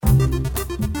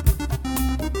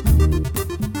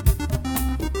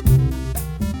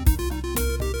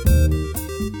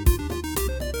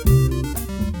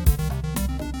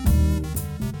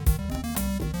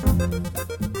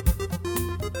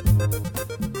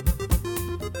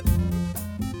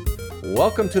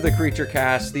Welcome to the Creature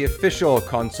Cast, the official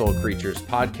Console Creatures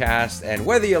podcast. And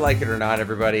whether you like it or not,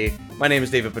 everybody, my name is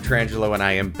David Petrangelo, and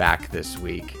I am back this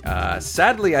week.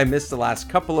 Sadly, I missed the last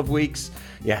couple of weeks.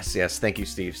 Yes, thank you,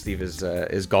 Steve. Steve is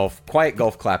quiet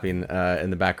golf clapping in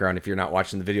the background if you're not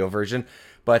watching the video version.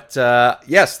 But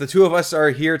yes, the two of us are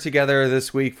here together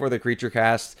this week for the Creature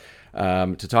Cast.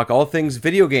 To talk all things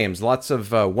video games. Lots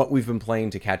of what we've been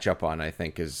playing to catch up on, I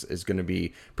think, is going to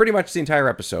be pretty much the entire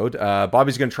episode.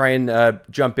 Bobby's going to try and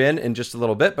jump in just a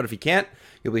little bit, but if he can't,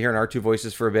 you'll be hearing our two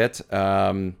voices for a bit.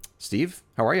 Steve,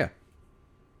 how are you?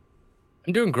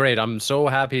 I'm doing great. I'm so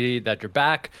happy that you're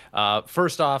back.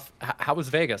 First off, how was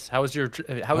Vegas? How was your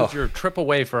trip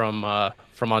away from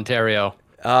Ontario?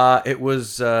 It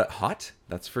was hot,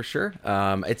 that's for sure.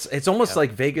 It's almost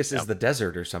like Vegas is the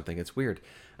desert or something. It's weird.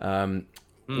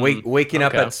 Waking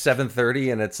up at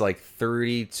 7:30 and it's like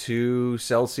 32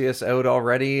 Celsius out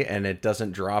already, and it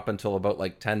doesn't drop until about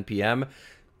like 10 p.m.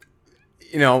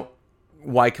 You know,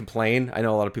 why complain? I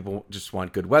know a lot of people just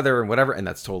want good weather and whatever, and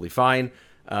that's totally fine.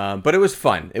 But it was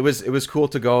fun. It was cool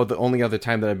to go. The only other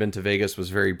time that I've been to Vegas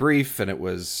was very brief, and it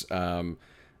was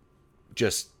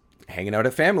just hanging out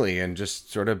at family and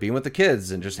just sort of being with the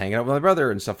kids and just hanging out with my brother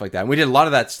and stuff like that. And we did a lot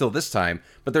of that still this time,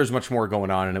 but there's much more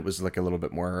going on, and it was like a little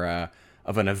bit more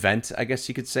of an event, I guess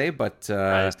you could say. But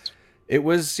Nice. it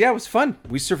was fun.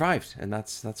 We survived, and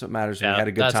that's what matters. We had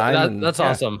a good time. That's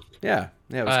awesome. Yeah,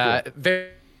 it was cool.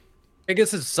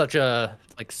 Vegas is such a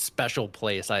special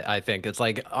place. I think it's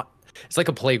like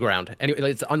a playground. Anyway,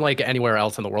 it's unlike anywhere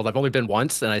else in the world. I've only been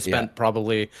once, and I spent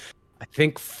probably, I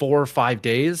think, 4 or 5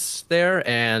 days there,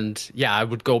 and yeah, I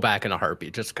would go back in a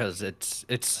heartbeat just because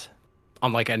it's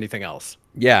unlike anything else.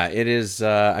 Yeah, it is.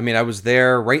 I mean, I was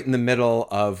there right in the middle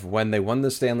of when they won the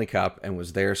Stanley Cup and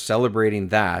was there celebrating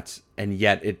that, and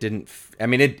yet it didn't. I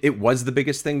mean, it was the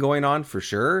biggest thing going on for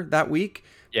sure that week,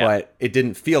 but it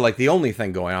didn't feel like the only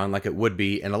thing going on like it would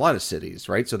be in a lot of cities,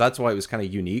 right? So that's why it was kind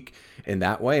of unique in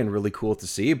that way and really cool to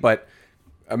see. But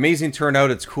amazing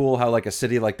turnout. It's cool how like a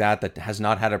city like that has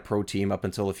not had a pro team up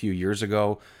until a few years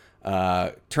ago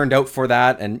turned out for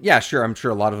that. And yeah, sure, I'm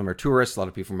sure a lot of them are tourists, a lot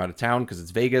of people from out of town because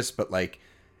it's Vegas, but like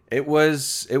it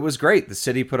was great. The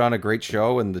city put on a great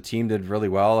show and the team did really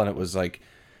well, and it was like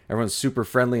everyone's super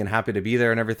friendly and happy to be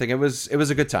there and everything. It was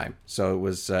a good time. So it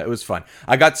was fun.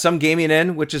 I got some gaming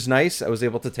in, which is nice. I was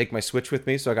able to take my Switch with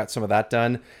me, so I got some of that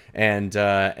done, and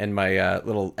my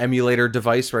little emulator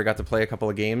device where I got to play a couple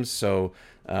of games. So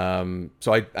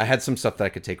I had some stuff that I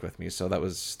could take with me. So that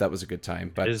was a good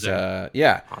time. But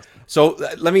yeah. Awesome. So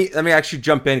let me actually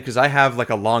jump in because I have like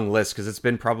a long list because it's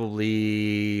been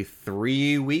probably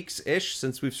 3 weeks ish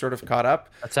since we've sort of caught up.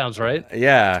 That sounds right.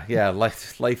 Yeah.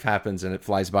 Life happens and it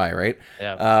flies by, right?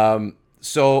 Yeah.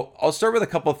 So I'll start with a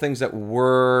couple of things that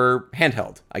were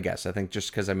handheld, I guess. I think just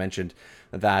because I mentioned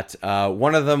that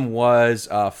one of them was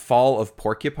Fall of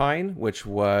Porcupine, which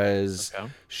was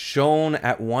shown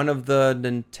at one of the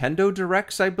Nintendo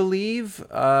Directs, I believe,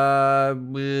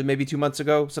 maybe 2 months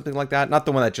ago, something like that. Not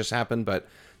the one that just happened, but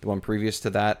the one previous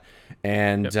to that.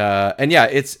 And yeah,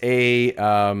 it's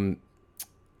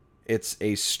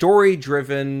a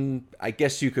story-driven, I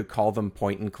guess you could call them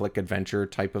point-and-click adventure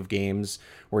type of games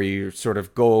where you sort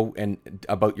of go and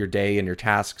about your day and your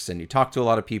tasks, and you talk to a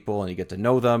lot of people, and you get to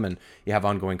know them, and you have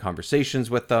ongoing conversations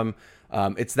with them.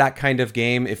 It's that kind of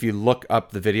game. If you look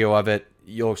up the video of it,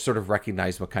 you'll sort of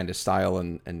recognize what kind of style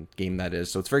and game that is.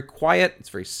 So it's very quiet. It's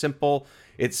very simple.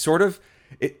 It's sort of...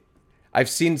 I've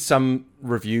seen some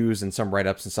reviews and some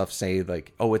write-ups and stuff say,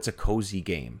 like, oh, it's a cozy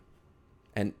game.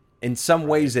 And in some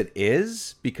ways it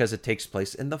is, because it takes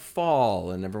place in the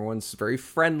fall and everyone's very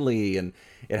friendly and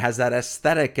it has that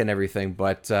aesthetic and everything.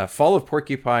 But Fall of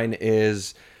Porcupine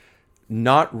is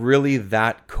not really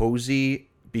that cozy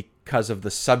because of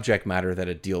the subject matter that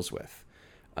it deals with.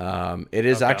 It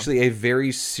is actually a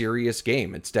very serious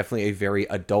game. It's definitely a very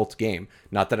adult game.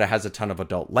 Not that it has a ton of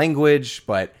adult language,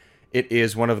 but it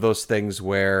is one of those things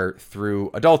where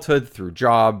through adulthood, through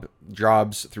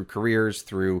jobs, through careers,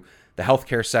 through the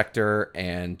healthcare sector,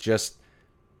 and just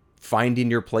finding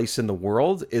your place in the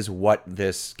world is what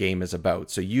this game is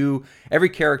about. So every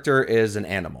character is an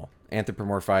animal,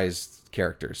 anthropomorphized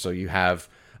character. So you have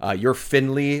your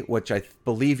Finley, which I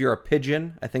believe you're a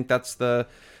pigeon. I think that's the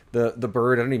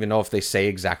bird. I don't even know if they say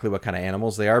exactly what kind of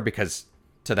animals they are, because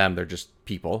to them they're just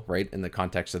people, right, in the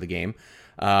context of the game.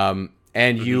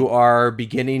 And you are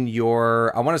beginning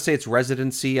your, I want to say it's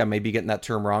residency. I may be getting that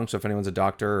term wrong. So if anyone's a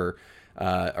doctor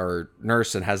or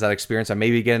nurse and has that experience, I may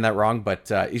be getting that wrong.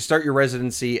 But you start your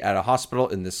residency at a hospital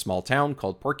in this small town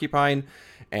called Porcupine,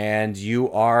 and you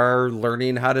are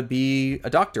learning how to be a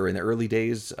doctor in the early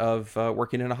days of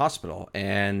working in a hospital.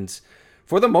 And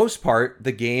for the most part,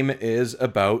 the game is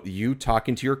about you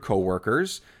talking to your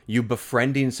coworkers, you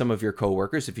befriending some of your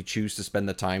coworkers if you choose to spend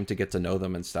the time to get to know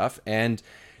them and stuff, and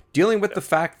dealing with the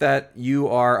fact that you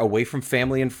are away from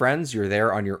family and friends. You're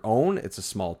there on your own. It's a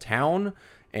small town,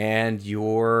 and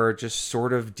you're just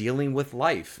sort of dealing with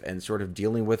life and sort of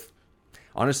dealing with,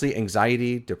 honestly,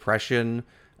 anxiety, depression,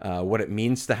 what it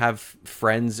means to have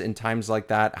friends in times like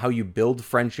that, how you build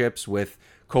friendships with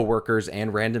coworkers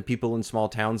and random people in small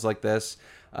towns like this.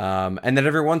 And then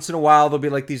every once in a while, there'll be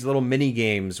like these little mini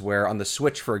games where on the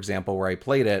Switch, for example, where I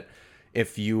played it,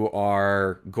 if you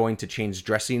are going to change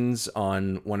dressings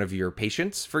on one of your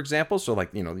patients, for example, so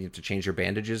like, you know, you have to change your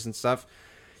bandages and stuff,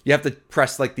 you have to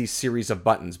press like these series of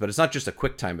buttons, but it's not just a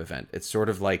quick time event. It's sort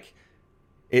of like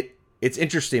it's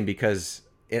interesting because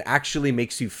it actually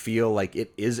makes you feel like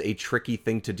it is a tricky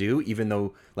thing to do, even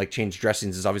though like change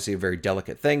dressings is obviously a very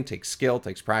delicate thing, takes skill,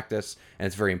 takes practice, and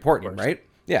it's very important, right?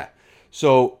 Yeah.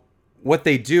 So what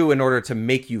they do in order to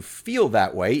make you feel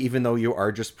that way, even though you are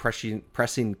just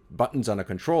pressing buttons on a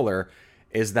controller,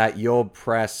 is that you'll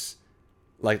press,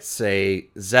 let's say,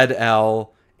 ZL,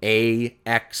 A,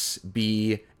 X,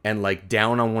 B, and like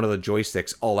down on one of the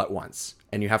joysticks all at once.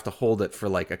 And you have to hold it for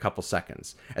like a couple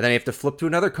seconds. And then you have to flip to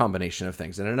another combination of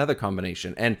things and another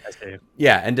combination. And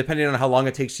yeah, and depending on how long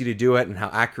it takes you to do it and how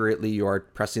accurately you are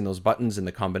pressing those buttons in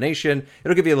the combination,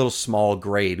 it'll give you a little small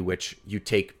grade, which you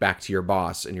take back to your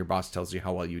boss, and your boss tells you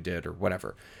how well you did or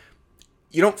whatever.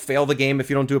 You don't fail the game if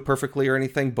you don't do it perfectly or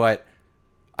anything, but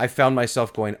I found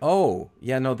myself going, oh,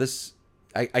 yeah, no, this...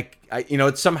 I you know,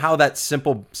 it's somehow that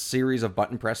simple series of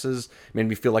button presses made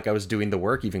me feel like I was doing the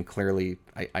work, even clearly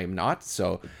I am not.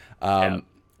 So,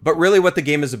 but really what the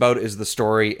game is about is the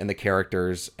story and the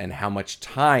characters and how much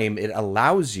time it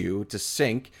allows you to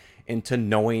sink into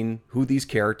knowing who these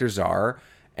characters are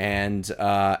and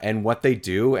what they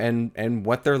do and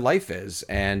what their life is.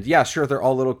 And yeah, sure, they're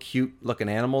all little cute looking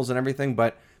animals and everything,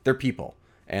 but they're people.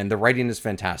 And the writing is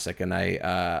fantastic, and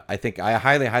I think I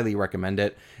highly recommend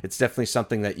it. It's definitely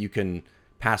something that you can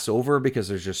pass over because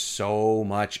there's just so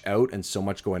much out and so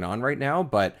much going on right now.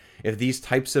 But if these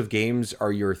types of games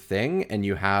are your thing and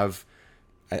you have,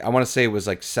 I want to say it was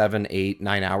like 7, 8,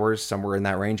 9 hours, somewhere in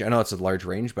that range. I know it's a large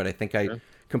range, but I think I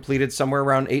completed somewhere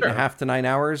around 8.5 to 9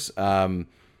 hours.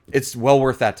 It's well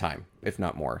worth that time, if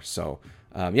not more. So...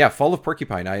 yeah, Fall of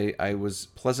Porcupine, I was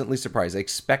pleasantly surprised.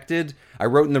 I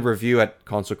wrote in the review at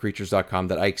consolecreatures.com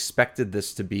that I expected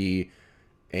this to be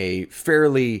a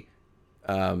fairly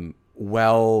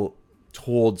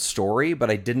well-told story, but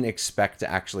I didn't expect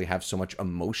to actually have so much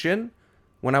emotion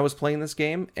when I was playing this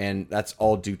game, and that's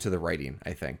all due to the writing,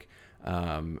 I think.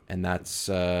 And that's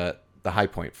the high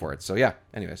point for it. So yeah,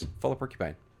 anyways, Fall of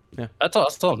Porcupine. Yeah, that's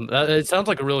awesome. It sounds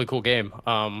like a really cool game.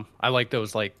 I like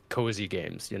those like cozy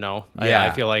games, you know. Yeah.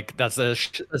 I feel like that's a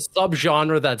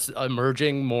subgenre that's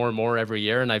emerging more and more every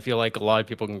year, and I feel like a lot of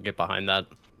people can get behind that.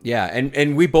 Yeah,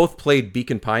 and we both played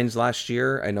Beacon Pines last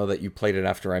year. I know that you played it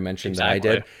after I mentioned that I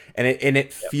did, and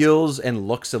it feels and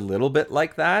looks a little bit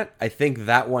like that. I think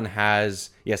that one has,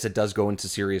 yes, it does go into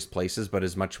serious places, but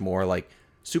is much more like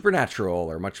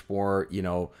supernatural or much more, you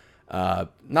know.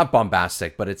 Not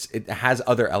bombastic, but it has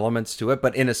other elements to it.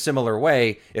 But in a similar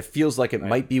way, it feels like it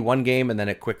might be one game, and then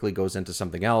it quickly goes into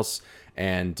something else,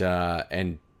 and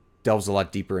delves a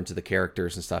lot deeper into the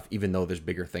characters and stuff. Even though there's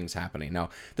bigger things happening.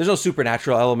 Now, there's no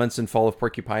supernatural elements in Fall of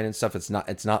Porcupine and stuff. It's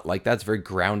not like that. It's very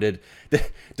grounded,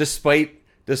 despite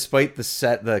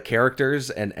the characters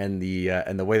and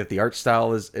the way that the art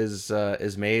style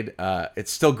is made.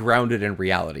 It's still grounded in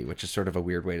reality, which is sort of a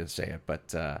weird way to say it,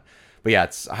 But yeah,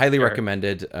 it's highly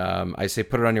recommended. I say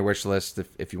put it on your wish list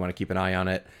if you want to keep an eye on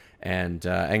it, and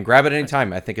grab it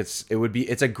anytime. I think it's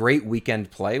a great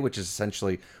weekend play, which is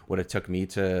essentially what it took me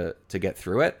to get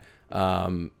through it.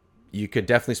 You could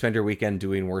definitely spend your weekend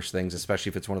doing worse things, especially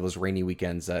if it's one of those rainy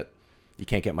weekends that you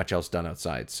can't get much else done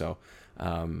outside. So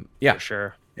yeah, for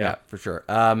sure. Yeah, for sure.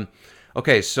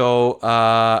 Okay, so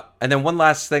and then one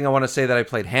last thing I want to say that I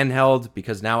played handheld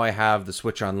because now I have the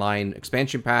Switch Online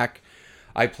expansion pack.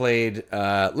 I played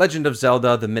Legend of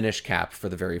Zelda: The Minish Cap for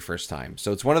the very first time.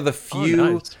 So it's one of the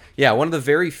few, one of the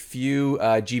very few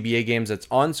GBA games that's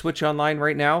on Switch Online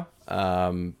right now.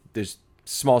 There's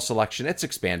small selection. It's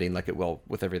expanding like it will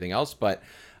with everything else, but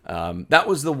that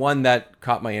was the one that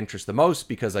caught my interest the most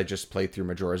because I just played through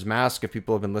Majora's Mask. If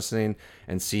people have been listening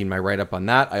and seen my write-up on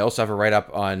that, I also have a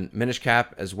write-up on Minish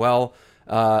Cap as well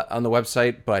on the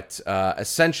website. But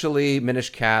essentially,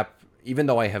 Minish Cap, even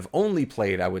though I have only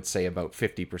played, I would say, about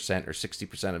 50% or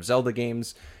 60% of Zelda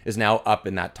games, is now up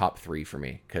in that top 3 for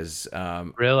me. Because,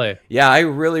 really? Yeah, I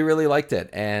really liked it.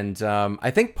 And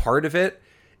I think part of it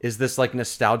is this like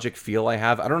nostalgic feel I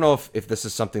have. I don't know if this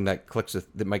is something that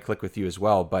might click with you as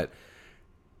well, but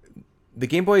the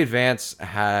Game Boy Advance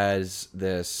has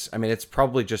this. I mean, it's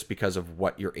probably just because of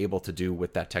what you're able to do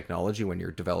with that technology when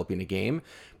you're developing a game,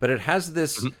 but it has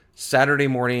this Saturday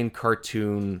morning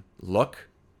cartoon look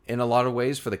in a lot of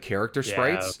ways for the character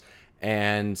sprites.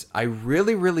 And I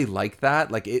really, really like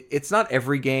that. Like, it's not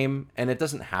every game, and it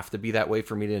doesn't have to be that way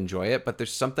for me to enjoy it, but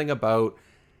there's something about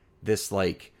this,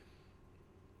 like,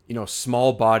 you know,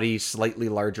 small body, slightly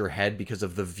larger head because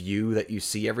of the view that you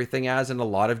see everything as in a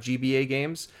lot of GBA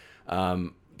games.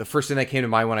 The first thing that came to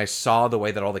mind when I saw the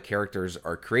way that all the characters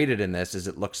are created in this is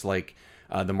it looks like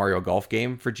the Mario Golf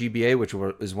game for GBA, which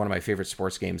is one of my favorite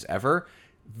sports games ever.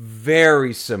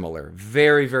 Very similar.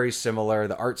 Very, very similar.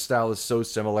 The art style is so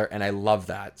similar, and I love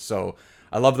that. So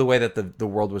I love the way that the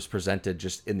world was presented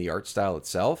just in the art style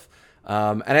itself.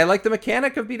 And I like the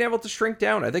mechanic of being able to shrink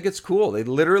down. I think it's cool. They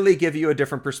literally give you a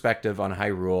different perspective on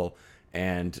Hyrule,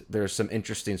 and there's some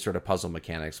interesting sort of puzzle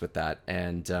mechanics with that.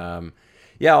 And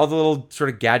yeah, all the little sort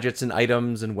of gadgets and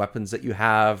items and weapons that you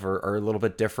have are a little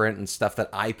bit different and stuff that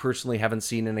I personally haven't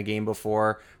seen in a game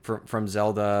before from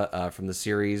Zelda, from the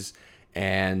series.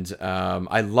 And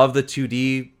I love the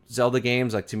 2D Zelda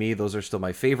games. Like, to me, those are still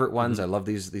my favorite ones. I love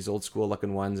these old school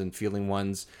looking ones and feeling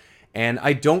ones. And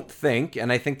I don't think,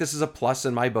 and I think this is a plus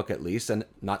in my book at least, and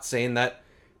not saying that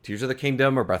Tears of the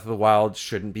Kingdom or Breath of the Wild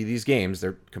shouldn't be these games.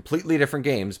 They're completely different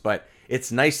games, but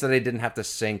it's nice that I didn't have to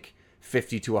sink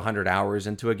 50 to 100 hours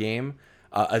into a game,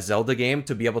 a Zelda game,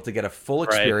 to be able to get a full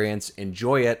experience,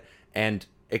 enjoy it, and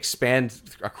expand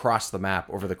across the map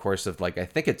over the course of, like, I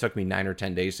think it took me 9 or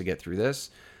 10 days to get through this.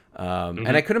 And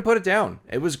I couldn't put it down.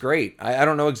 It was great. I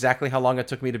don't know exactly how long it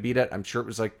took me to beat it. I'm sure it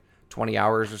was like 20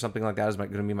 hours or something like that is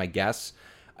going to be my guess.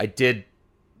 I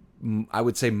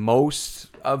would say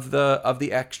most of the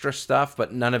extra stuff,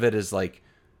 but none of it is like,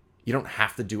 you don't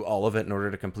have to do all of it in order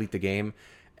to complete the game.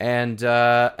 And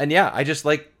yeah, I just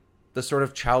like the sort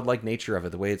of childlike nature of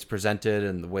it, the way it's presented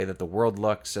and the way that the world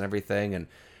looks and everything. And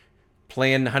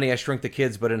playing Honey, I Shrunk the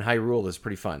Kids, but in Hyrule is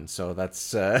pretty fun. So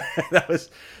that's that was,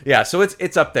 yeah. So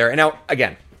it's up there. And now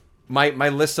again, my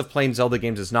list of playing Zelda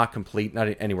games is not complete, not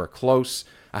anywhere close.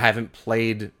 I haven't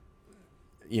played,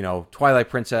 you know, Twilight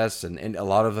Princess and a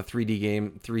lot of the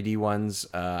 3D ones.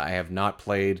 I have not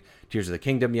played Tears of the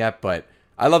Kingdom yet, but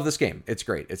I love this game. It's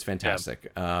great. It's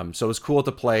fantastic. So it was cool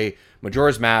to play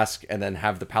Majora's Mask and then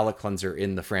have the palate cleanser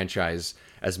in the franchise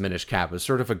as Minish Cap. It was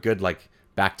sort of a good, like,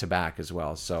 back-to-back as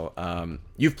well. So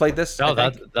you've played this? Oh,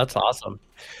 that's awesome.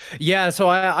 Yeah, so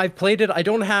I've played it. I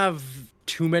don't have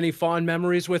too many fond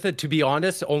memories with it, to be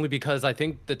honest, only because I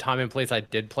think the time and place I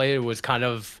did play it was kind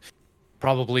of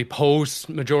probably post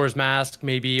Majora's Mask,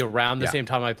 maybe around the same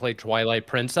time I played Twilight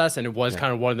Princess, and it was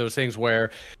kind of one of those things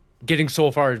where getting so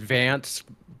far advanced,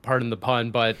 pardon the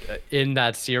pun, but in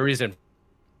that series and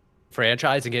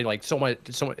franchise and getting like so much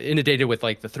inundated with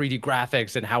like the 3D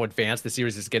graphics and how advanced the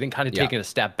series is getting, kind of taking a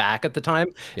step back at the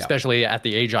time, especially at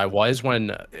the age I was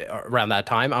when around that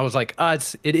time. I was like,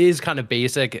 it is kind of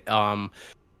basic.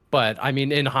 But I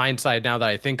mean, in hindsight, now that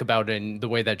I think about it and the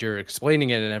way that you're explaining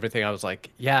it and everything, I was like,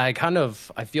 yeah,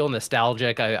 I feel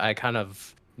nostalgic. I kind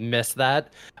of miss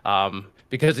that.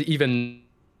 Because even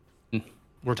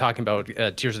we're talking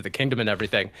about Tears of the Kingdom and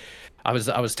everything. I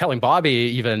was telling Bobby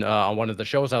even on one of the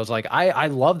shows, I was like, I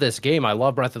love this game. I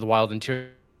love Breath of the Wild and Tears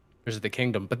of the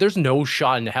Kingdom, but there's no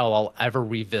shot in hell I'll ever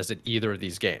revisit either of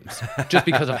these games just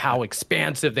because of how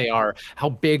expansive they are, how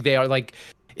big they are. Like,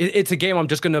 it's a game I'm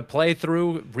just going to play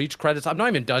through, reach credits. I'm not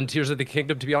even done Tears of the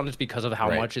Kingdom, to be honest, because of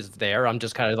how much is there. I'm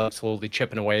just kind of like slowly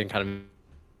chipping away and kind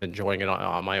of enjoying it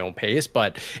on my own pace.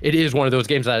 But it is one of those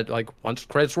games that, like, once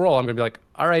credits roll, I'm going to be like,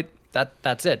 all right,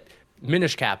 that's it.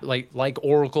 Minish Cap, like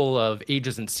Oracle of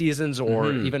Ages and Seasons,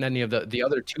 or even any of the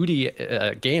other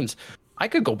 2D games, I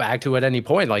could go back to at any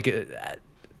point, like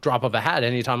drop of a hat.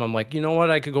 Anytime I'm like, you know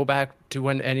what, I could go back to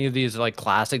any of these like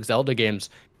classic Zelda games.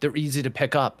 They're easy to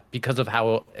pick up because of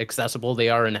how accessible they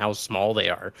are and how small they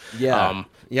are. Yeah,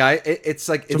 it's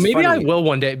like, it's so maybe funny. I will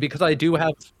one day, because I do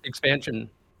have expansion.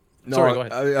 No, Sorry, go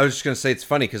ahead. I was just gonna say it's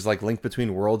funny because like Link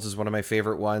Between Worlds is one of my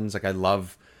favorite ones. Like,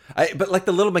 but like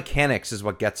the little mechanics is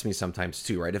what gets me sometimes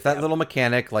too, right? If that little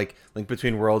mechanic, like Link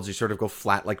Between Worlds, you sort of go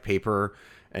flat like paper,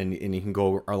 and you can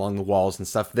go along the walls and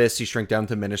stuff. This, you shrink down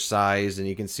to Minish size, and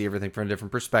you can see everything from a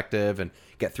different perspective and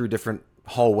get through different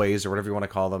hallways or whatever you want to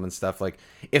call them and stuff. Like,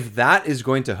 if that is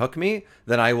going to hook me,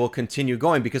 then I will continue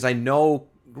going because I know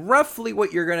roughly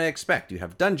what you're going to expect. You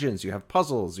have dungeons, you have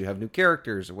puzzles, you have new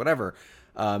characters or whatever.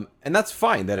 And that's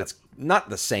fine that it's not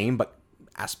the same, but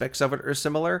aspects of it are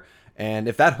similar. And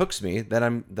if that hooks me,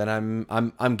 then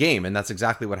I'm game, and that's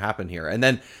exactly what happened here. And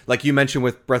then, like you mentioned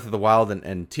with Breath of the Wild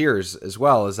and Tears as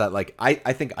well, is that like I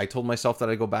think I told myself that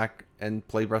I'd go back and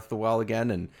play Breath of the Wild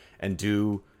again and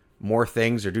do more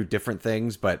things or do different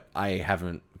things, but I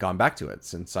haven't gone back to it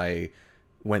since I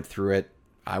went through it.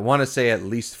 I want to say at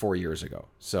least 4 years ago.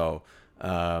 So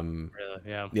Really,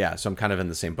 yeah, yeah, so I'm kind of in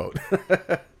the same boat.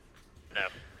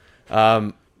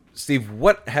 yeah. Steve,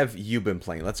 what have you been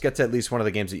playing? Let's get to at least one of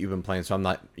the games that you've been playing, so I'm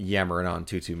not yammering on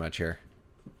too much here.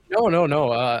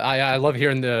 No. I love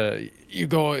hearing you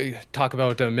go talk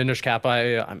about Minish Cap.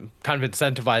 I'm kind of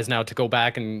incentivized now to go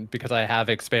back, and because I have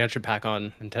expansion pack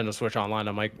on Nintendo Switch Online,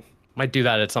 I might do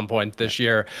that at some point this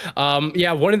year.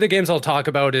 Yeah, one of the games I'll talk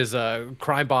about is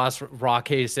Crime Boss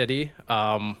Rockay City.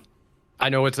 I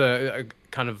know it's a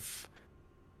kind of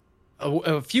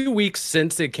a few weeks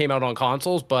since it came out on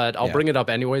consoles, but I'll bring it up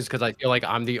anyways because I feel like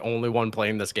I'm the only one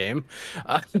playing this game.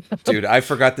 Dude, I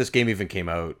forgot this game even came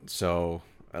out, so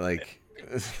like.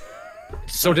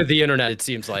 So did the internet, it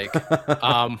seems like.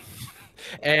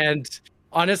 And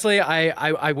honestly,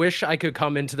 I wish I could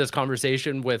come into this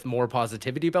conversation with more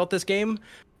positivity about this game,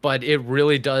 but it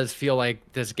really does feel like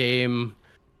this game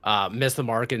missed the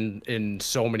mark in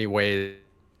so many ways.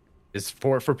 Is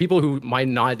for people who might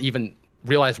not even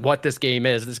realize what this game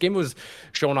is. This game was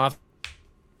shown off,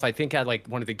 I think, at like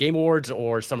one of the Game Awards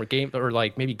or Summer Game, or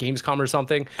like maybe Gamescom or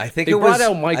something. I think they it brought was.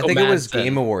 out Michael I think Madsen. it was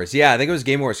Game Awards. Yeah, I think it was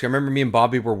Game Awards. I remember me and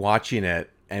Bobby were watching it,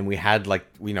 and we had like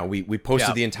we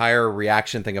posted the entire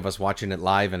reaction thing of us watching it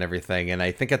live and everything. And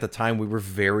I think at the time we were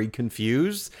very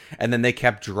confused, and then they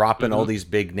kept dropping all these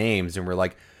big names, and we're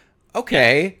like,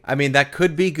 okay, I mean that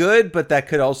could be good, but that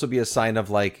could also be a sign of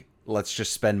like, let's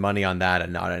just spend money on that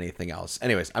and not anything else.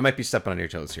 Anyways, I might be stepping on your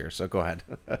toes here, so go ahead.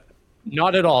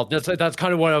 Not at all. That's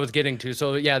kind of what I was getting to.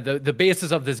 So yeah, the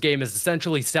basis of this game is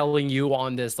essentially selling you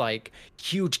on this like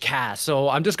huge cast. So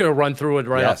I'm just gonna run through it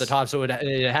right off the top. So it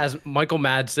has Michael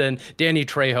Madsen, Danny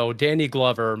Trejo, Danny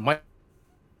Glover,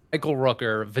 Michael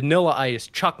Rooker, Vanilla Ice,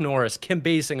 Chuck Norris, Kim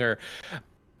Basinger.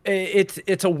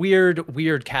 It's a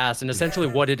weird cast, and essentially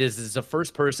what it is a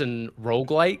first-person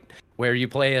roguelite where you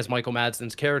play as Michael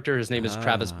Madsen's character. His name is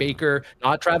Travis Baker,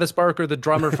 not Travis Barker, the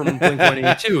drummer from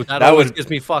Blink-182. That always gets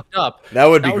me fucked up. That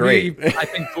would be great. I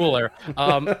think cooler.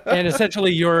 And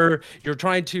essentially, you're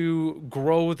trying to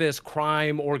grow this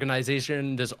crime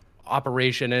organization, this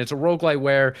operation, and it's a roguelite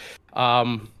where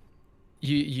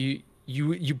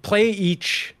you play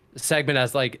each segment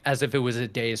as if it was a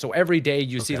day. So every day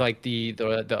you see like the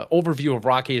overview of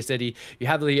Rockay City. You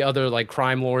have the other like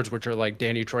crime lords, which are like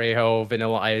Danny Trejo,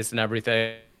 Vanilla Ice, and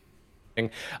everything.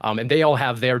 And they all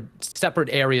have their separate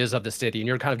areas of the city, and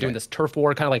you're kind of doing this turf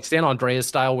war, kind of like San Andreas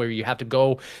style, where you have to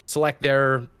go select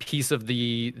their piece of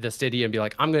the city and be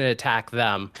like, I'm going to attack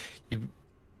them. You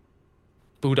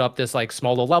boot up this like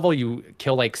smaller level, you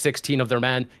kill like 16 of their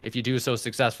men. If you do so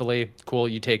successfully, cool,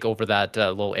 you take over that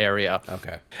little area.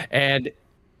 Okay. And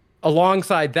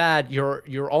alongside that,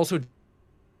 you're also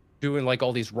doing like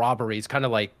all these robberies, kind of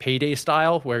like Payday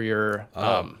style, where you're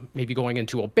maybe going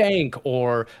into a bank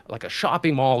or like a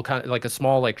shopping mall, kind of like a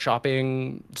small like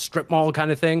shopping strip mall kind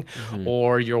of thing,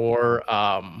 or you're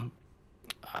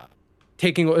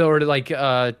taking over a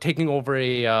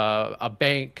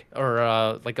bank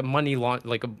or like a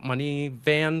like a money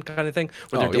van kind of thing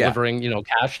where they're delivering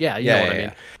cash. Yeah, you know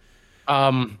what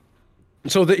I mean.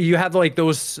 So that you have like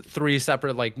those three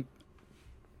separate like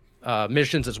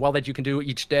missions as well that you can do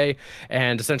each day,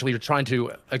 and essentially you're trying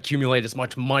to accumulate as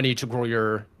much money to grow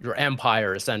your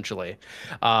empire. Essentially,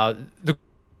 the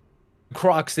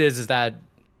crux is that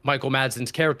Michael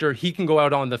Madsen's character, he can go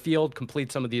out on the field,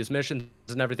 complete some of these missions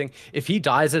and everything. If he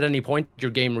dies at any point, your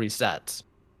game resets.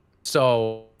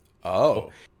 So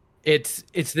it's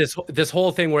this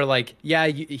whole thing where like, yeah,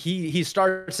 he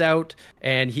starts out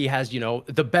and he has,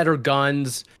 the better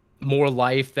guns, more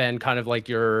life than kind of like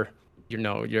your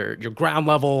ground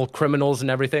level criminals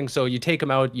and everything. So you take him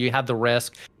out, you have the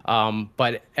risk.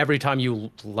 But every time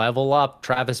you level up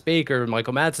Travis Baker,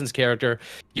 Michael Madsen's character,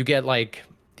 you get like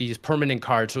these permanent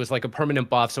cards. So it's like a permanent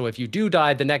buff. So if you do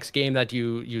die, the next game that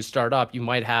you start up, you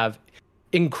might have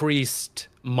increased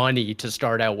money to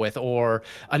start out with, or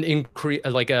an increase,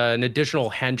 like an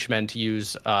additional henchman to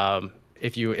use,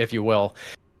 if you will.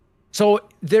 So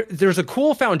there's a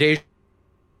cool foundation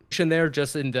there,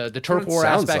 just in the turf war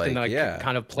aspect, and like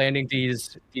kind of planning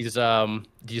these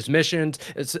missions.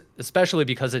 It's especially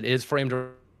because it is framed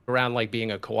around like being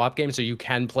a co-op game, so you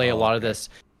can play a lot of this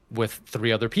with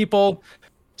 3 other people.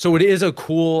 So it is a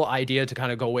cool idea to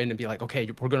kind of go in and be like, okay,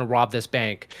 we're going to rob this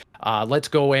bank. Let's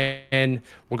go in.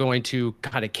 We're going to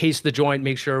kind of case the joint,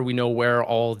 make sure we know where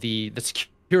all the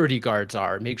security guards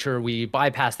are. Make sure we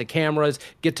bypass the cameras,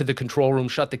 get to the control room,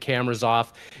 shut the cameras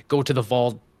off, go to the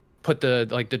vault, put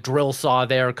the drill saw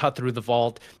there, cut through the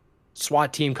vault.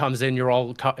 SWAT team comes in, you're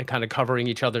all kind of covering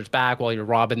each other's back while you're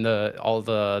robbing all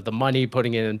the money,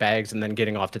 putting it in bags, and then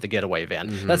getting off to the getaway van.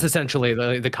 Mm-hmm. That's essentially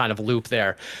the kind of loop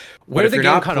there. But if you're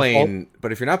not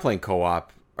playing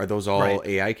co-op, are those all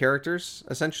AI characters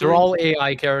essentially? They're all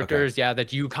AI characters, yeah,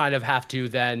 that you kind of have to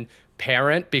then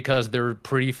parent because they're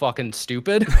pretty fucking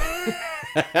stupid.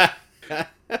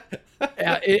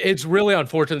 It's really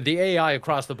unfortunate. The AI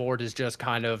across the board is just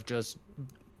kind of just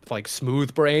like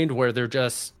smooth brained, where they're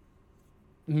just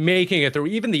making it through.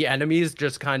 Even the enemies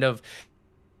just kind of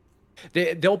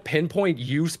they'll pinpoint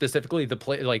you specifically, the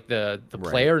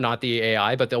player, not the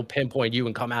AI, but they'll pinpoint you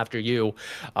and come after you.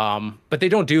 But they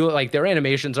don't do like their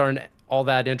animations aren't all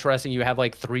that interesting. You have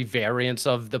like 3 variants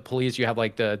of the police. You have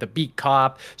like the beat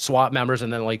cop, SWAT members,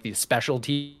 and then like the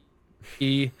specialty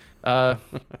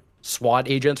SWAT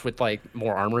agents with like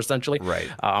more armor essentially. Right.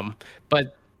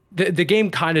 But the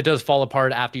game kind of does fall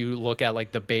apart after you look at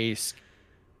like the base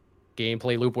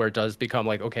gameplay loop, where it does become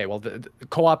like, okay, well, the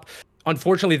co-op,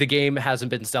 unfortunately the game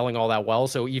hasn't been selling all that well.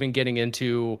 So even getting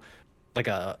into like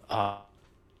an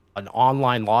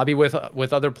online lobby with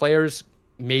other players,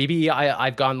 maybe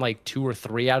I've gotten like 2 or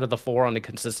 3 out of the 4 on a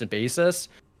consistent basis.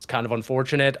 It's kind of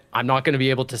unfortunate. I'm not going to be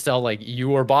able to sell like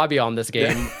you or Bobby on this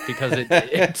game because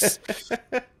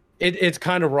it's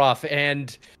kind of rough.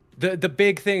 And the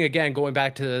big thing, again, going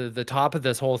back to the top of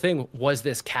this whole thing, was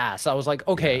this cast. I was like,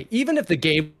 okay, even if the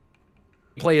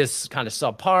gameplay is kind of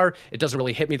subpar, it doesn't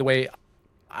really hit me the way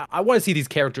I want to see these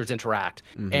characters interact.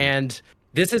 Mm-hmm. And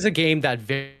this is a game that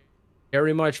very,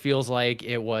 very much feels like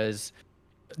it was,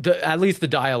 at least the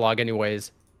dialogue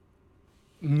anyways,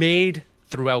 made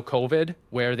throughout COVID,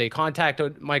 where they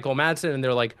contacted Michael Madsen and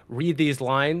they're like, read these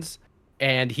lines.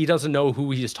 And he doesn't know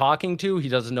who he's talking to. He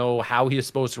doesn't know how he is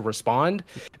supposed to respond,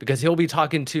 because he'll be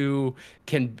talking to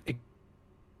Kim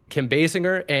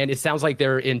Basinger, and it sounds like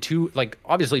they're in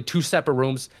obviously two separate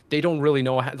rooms. They don't really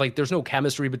know there's no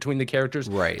chemistry between the characters.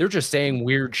 Right. They're just saying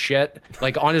weird shit.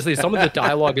 Like, honestly, some of the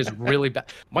dialogue is really bad.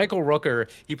 Michael Rooker,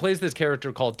 he plays this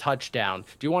character called Touchdown.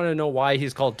 Do you want to know why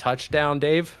he's called Touchdown,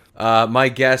 Dave? My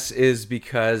guess is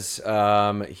because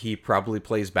he probably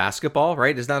plays basketball,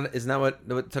 right? Isn't that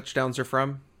what touchdowns are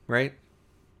from, right?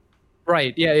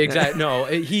 Right. Yeah. Exactly. No.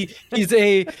 He's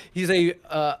a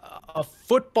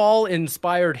football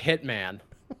inspired hitman.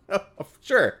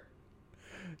 Sure.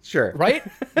 Right.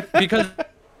 Because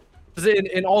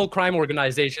in all crime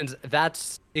organizations,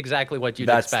 that's exactly what you'd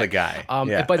expect. That's the guy.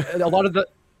 Yeah. But a lot of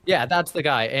that's the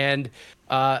guy, and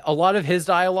a lot of his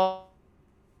dialogue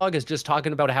is just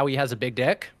talking about how he has a big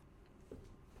dick.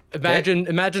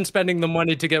 Imagine spending the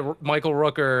money to get Michael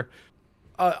Rooker,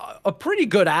 a pretty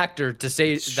good actor, to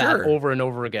say that over and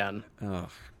over again. Ugh.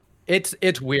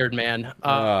 It's weird, man.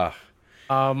 I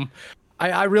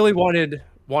really wanted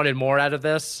more out of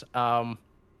this.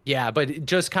 Yeah, but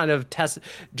just kind of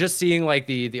just seeing like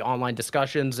the online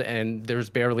discussions, and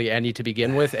there's barely any to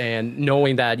begin with, and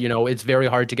knowing that, it's very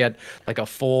hard to get like a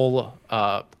full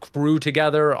crew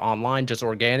together online just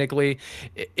organically.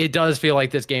 It does feel like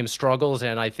this game struggles,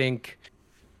 and I think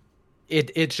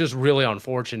it's just really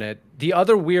unfortunate. The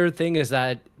other weird thing is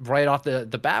that right off the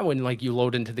bat, when like you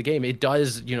load into the game, it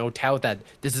does, tout that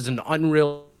this is an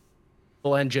Unreal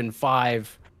Engine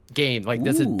 5 game. Like,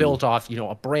 this is built off,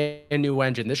 a brand new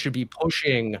engine. This should be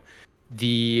pushing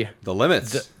the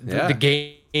limits, the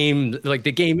game, like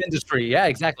the game industry. Yeah,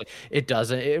 exactly. It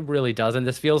doesn't. It really doesn't.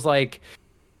 This feels like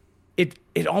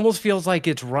it almost feels like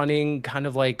it's running kind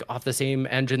of like off the same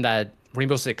engine that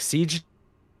Rainbow Six Siege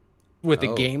with the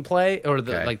gameplay or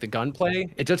the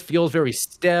gunplay. It just feels very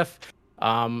stiff.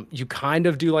 You kind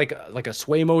of do like a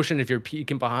sway motion if you're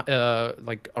peeking behind,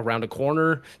 like around a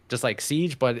corner, just like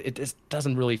Siege, but it just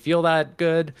doesn't really feel that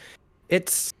good.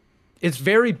 It's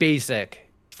very basic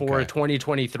for a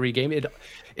 2023 game.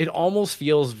 It almost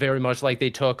feels very much like they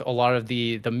took a lot of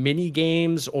the mini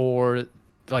games or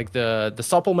like the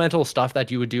supplemental stuff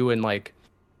that you would do in like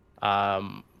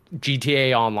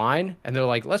GTA Online, and they're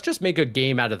like, let's just make a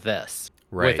game out of this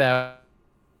without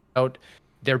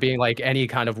there being like any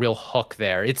kind of real hook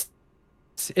there. It's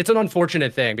an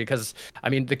unfortunate thing, because I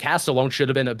mean, the cast alone should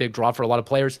have been a big draw for a lot of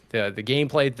players. The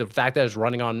gameplay, the fact that it's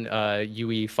running on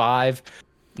UE5,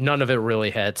 none of it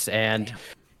really hits. And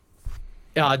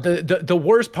the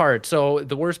worst part. So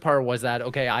the worst part was that,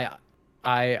 okay,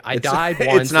 I died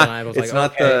once, and I was like,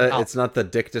 it's not the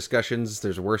dick discussions.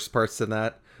 There's worse parts than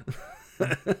that.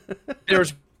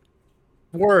 There's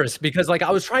worse because like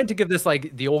I was trying to give this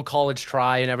like the old college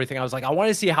try and everything. I was like, I want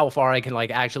to see how far I can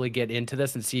like actually get into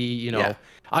this and see, Yeah.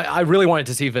 I really wanted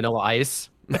to see Vanilla Ice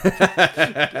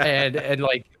and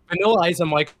like Vanilla Ice and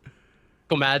Michael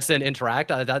Madsen interact.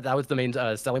 That was the main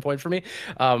selling point for me.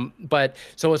 But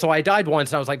so I died once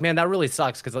and I was like, man, that really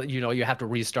sucks because you have to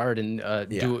restart and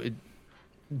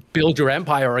build your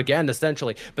empire again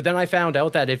essentially. But then I found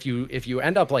out that if you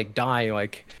end up like dying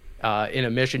like in a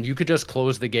mission, you could just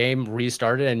close the game,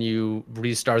 restart it, and you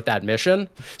restart that mission.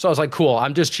 So I was like, cool,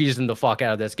 I'm just cheesing the fuck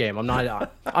out of this game. I'm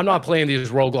not playing these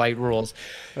roguelite rules.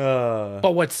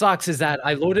 But what sucks is that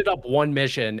I loaded up one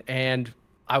mission and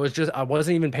I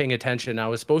wasn't even paying attention. I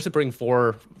was supposed to bring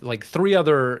three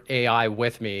other AI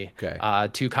with me Okay.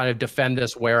 to kind of defend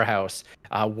this warehouse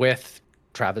with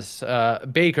Travis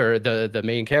Baker, the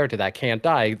main character that can't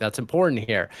die. That's important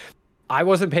here. I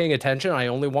wasn't paying attention. I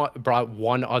only brought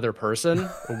one other person,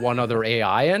 one other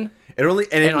AI in. It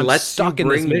I'm lets stuck you in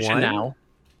this bring mission one. now.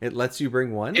 It lets you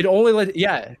bring one. It only let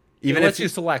yeah. Even it if lets you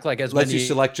select like as lets many you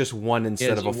select just one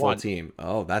instead as of a you full want. team.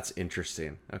 Oh, that's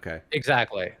interesting. Okay.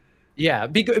 Exactly. Yeah,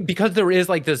 because there is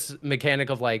like this mechanic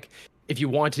of like if you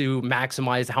want to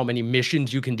maximize how many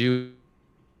missions you can do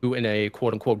in a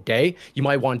quote unquote day, you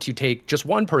might want to take just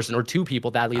one person or two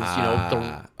people. That leaves,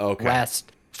 the Okay.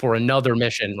 rest for another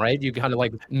mission, right? You kind of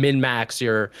like min-max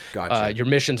Gotcha. your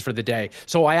missions for the day.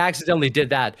 So I accidentally did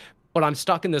that, but I'm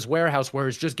stuck in this warehouse where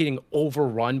it's just getting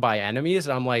overrun by enemies,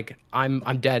 and I'm like, I'm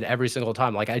dead every single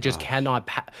time. Like I just Oh, cannot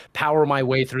power my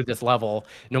way through this level,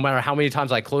 no matter how many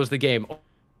times I close the game,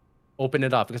 open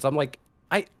it up, because I'm like,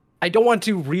 I don't want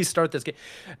to restart this game.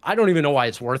 I don't even know why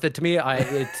it's worth it to me.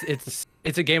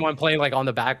 It's a game I'm playing like on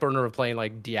the back burner of playing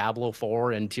like Diablo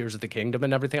 4 and Tears of the Kingdom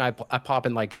and everything. I pop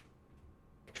in like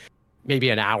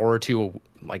maybe an hour or two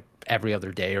like every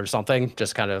other day or something,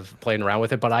 just kind of playing around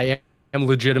with it. But I am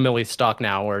legitimately stuck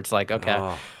now where it's like, okay,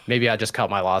 oh. maybe I just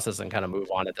cut my losses and kind of move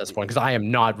on at this point because I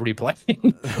am not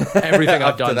replaying everything I've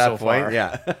Up to done that so point, far.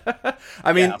 yeah.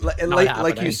 I mean, Yeah, not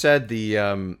like you happening. said,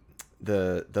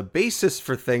 the basis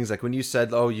for things, like when you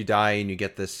said, oh, you die and you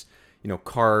get this,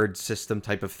 card system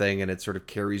type of thing, and it sort of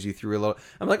carries you through a little.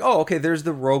 I'm like, oh, okay, there's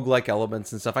the roguelike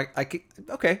elements and stuff.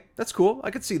 Okay, that's cool.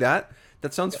 I could see that.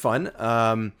 That sounds fun.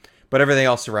 But everything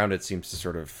else around it seems to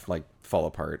sort of like fall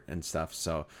apart and stuff.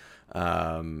 So,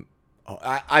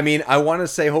 I mean, I want to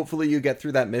say hopefully you get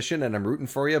through that mission, and I'm rooting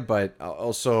for you. But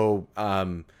also,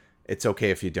 it's okay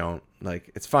if you don't.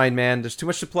 Like, it's fine, man. There's too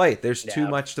much to play. There's too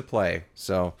much to play.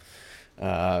 So,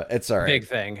 it's all right. Big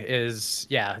thing is,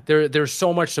 there's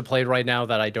so much to play right now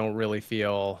that I don't really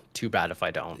feel too bad if I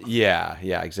don't. Yeah,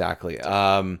 exactly.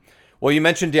 Well, you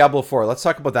mentioned Diablo 4. Let's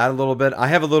talk about that a little bit. I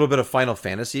have a little bit of Final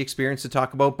Fantasy experience to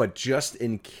talk about, but just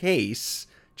in case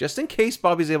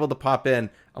Bobby's able to pop in,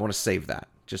 I want to save that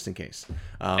just in case.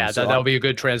 That'll be a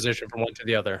good transition from one to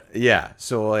the other. Yeah.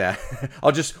 So yeah,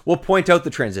 we'll point out the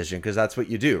transition because that's what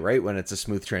you do, right? When it's a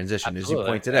smooth transition, Absolutely. is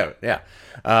you point it out. Yeah.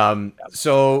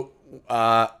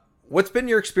 What's been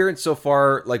your experience so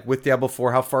far, like with Diablo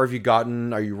 4? How far have you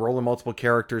gotten? Are you rolling multiple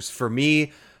characters? For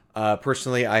me,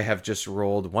 personally, I have just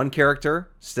rolled one character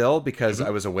still because I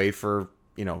was away for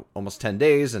almost 10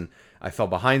 days and I fell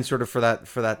behind sort of for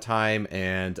that time,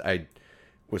 and I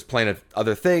was playing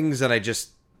other things, and I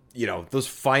just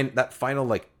that final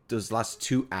like those last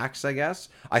two acts, I guess,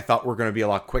 I thought were going to be a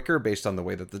lot quicker based on the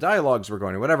way that the dialogues were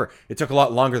going or whatever. It took a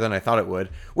lot longer than I thought it would,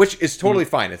 which is totally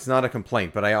fine. It's not a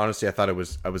complaint, but I thought I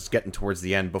was getting towards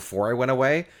the end before I went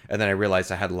away, and then I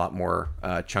realized I had a lot more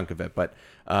chunk of it. But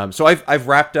so I've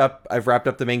wrapped up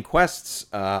the main quests.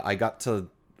 I got to,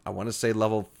 I want to say,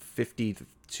 level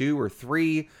 52 or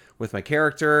 3 with my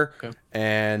character,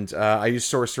 and I use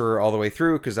sorcerer all the way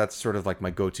through because that's sort of like my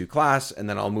go-to class, and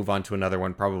then I'll move on to another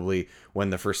one probably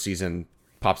when the first season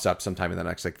pops up sometime in the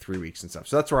next like 3 weeks and stuff.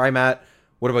 So that's where I'm at.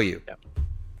 What about you?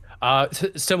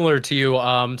 Similar to you.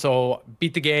 So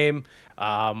beat the game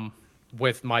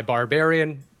with my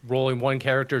barbarian, rolling one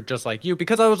character just like you,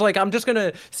 because I was like, I'm just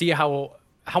gonna see how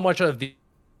much of the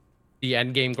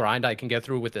end game grind I can get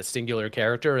through with a singular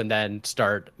character, and then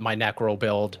start my necro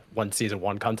build when season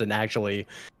 1 comes and actually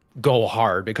go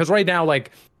hard. Because right now,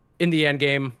 like in the end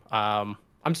game,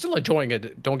 I'm still enjoying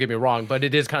it, don't get me wrong, but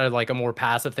it is kind of like a more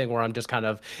passive thing where I'm just kind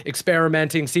of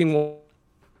experimenting, seeing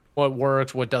what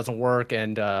works, what doesn't work,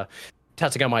 and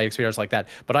testing out my experience like that.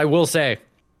 But I will say,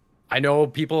 I know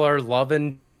people are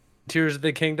loving Tears of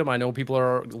the Kingdom. I know people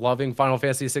are loving Final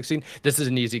Fantasy 16. This is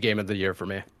an easy game of the year for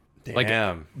me. Damn.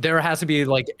 Like there has to be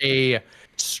like a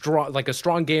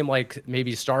strong game, like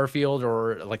maybe Starfield,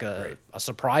 or like a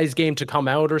surprise game to come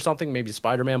out or something, maybe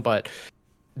Spider-Man. But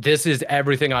this is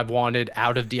everything I've wanted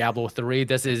out of Diablo 3.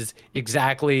 This is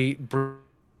exactly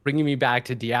bringing me back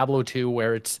to Diablo 2,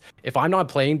 where it's if I'm not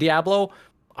playing Diablo,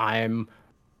 I'm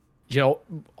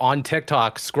on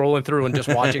TikTok scrolling through and just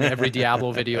watching every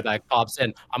Diablo video that pops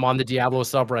in. I'm on the Diablo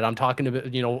subreddit. I'm talking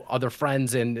to other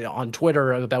friends and on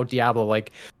Twitter about Diablo.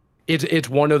 Like it's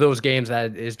one of those games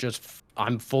that is just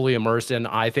I'm fully immersed in.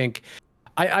 I think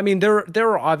I mean there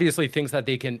are obviously things that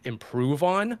they can improve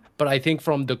on, but I think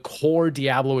from the core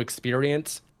Diablo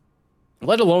experience,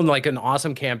 let alone like an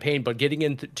awesome campaign, but getting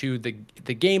into the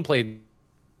gameplay,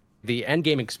 the end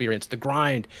game experience, the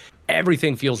grind,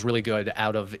 everything feels really good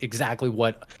out of exactly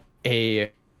what a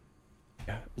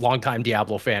longtime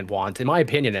Diablo fan wants, in my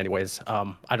opinion, anyways.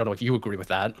 I don't know if you agree with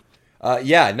that.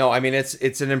 Yeah, no, I mean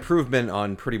it's an improvement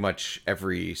on pretty much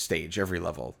every stage, every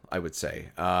level, I would say.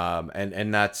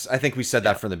 And that's I think we said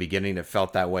that from the beginning. It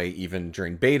felt that way even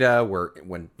during beta, where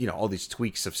when all these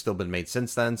tweaks have still been made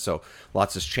since then. So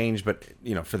lots has changed, but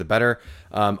for the better.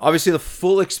 Obviously, the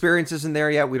full experience isn't there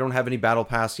yet. We don't have any battle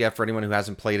pass yet for anyone who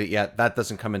hasn't played it yet. That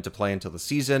doesn't come into play until the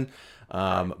season.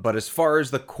 But as far as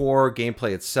the core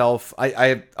gameplay itself,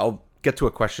 I'll get to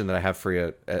a question that I have for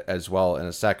you as well in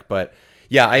a sec, but.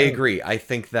 Yeah, I agree. I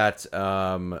think that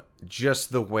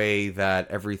just the way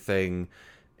that everything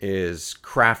is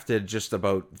crafted, just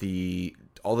about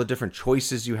all the different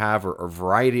choices you have, or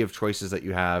variety of choices that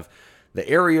you have, the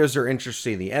areas are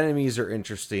interesting, the enemies are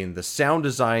interesting, the sound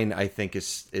design I think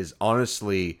is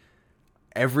honestly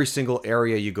every single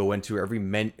area you go into,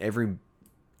 every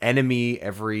enemy,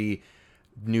 every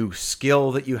new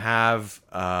skill that you have.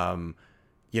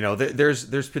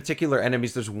 There's particular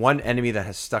enemies. There's one enemy that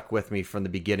has stuck with me from the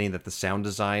beginning, that the sound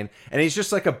design, and he's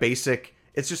just like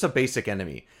it's just a basic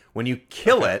enemy. When you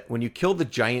kill it, when you kill the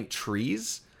giant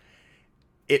trees,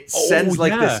 it sends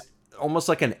this, almost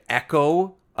like an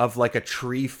echo of like a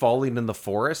tree falling in the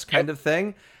forest kind of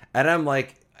thing. And I'm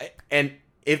like, and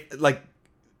if like,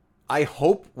 I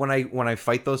hope when I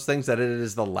fight those things that it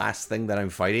is the last thing that I'm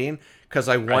fighting, because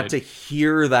I want to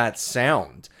hear that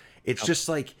sound. It's just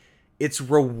like, it's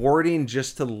rewarding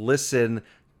just to listen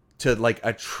to like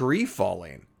a tree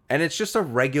falling, and it's just a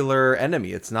regular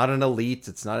enemy. It's not an elite.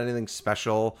 It's not anything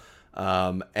special.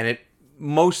 And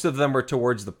most of them are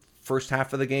towards the first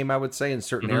half of the game, I would say, in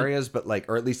certain areas, but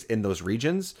or at least in those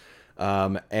regions.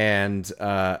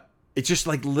 It's just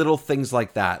like little things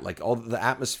like that. Like all the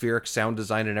atmospheric sound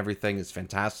design and everything is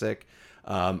fantastic.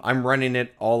 I'm running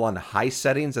it all on high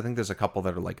settings. I think there's a couple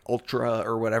that are like ultra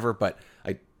or whatever, but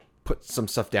I put some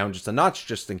stuff down just a notch,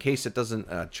 just in case it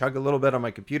doesn't chug a little bit on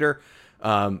my computer.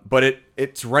 But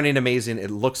it's running amazing. It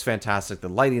looks fantastic. The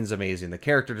lighting's amazing. The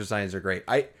character designs are great.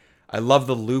 I love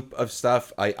the loop of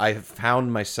stuff. I have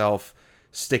found myself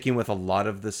sticking with a lot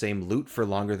of the same loot for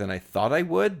longer than I thought I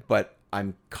would, but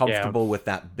I'm comfortable with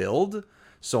that build,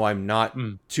 so I'm not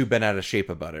too bent out of shape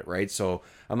about it, right? So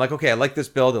I'm like, okay, I like this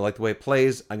build. I like the way it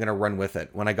plays. I'm going to run with it.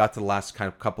 When I got to the last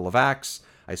couple of acts,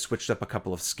 I switched up a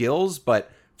couple of skills,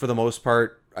 but for the most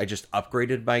part, I just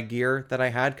upgraded my gear that I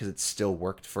had because it still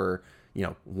worked for,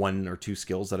 one or two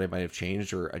skills that I might have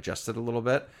changed or adjusted a little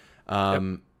bit.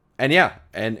 And yeah,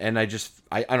 and I don't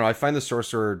know, I find the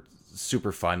sorcerer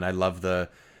super fun. I love the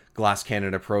glass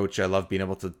cannon approach. I love being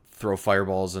able to throw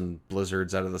fireballs and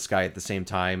blizzards out of the sky at the same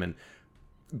time, and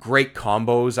great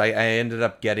combos. I ended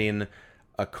up getting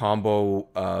a combo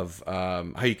of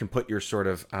how you can put your sort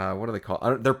of, what do they call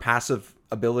it? They're passive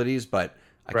abilities, but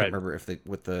I can't remember if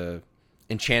with the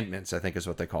enchantments, I think is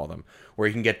what they call them, where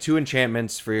you can get 2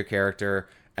 enchantments for your character,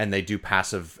 and they do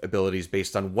passive abilities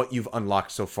based on what you've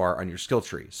unlocked so far on your skill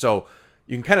tree. So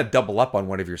you can kind of double up on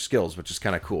one of your skills, which is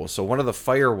kind of cool. So one of the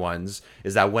fire ones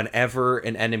is that whenever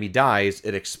an enemy dies,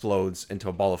 it explodes into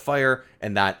a ball of fire,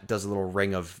 and that does a little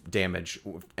ring of damage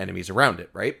with enemies around it,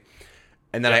 right?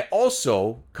 And then I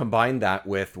also combined that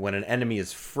with when an enemy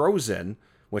is frozen,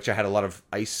 which I had a lot of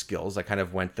ice skills. I kind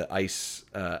of went the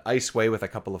ice way with a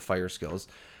couple of fire skills.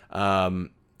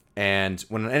 And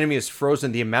when an enemy is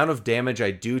frozen, the amount of damage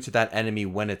I do to that enemy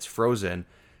when it's frozen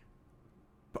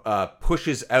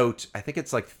pushes out, I think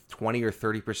it's like 20 or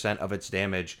 30% of its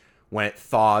damage when it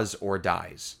thaws or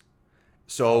dies.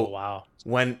 So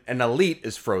when an elite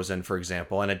is frozen, for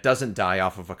example, and it doesn't die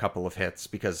off of a couple of hits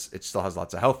because it still has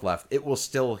lots of health left, it will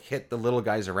still hit the little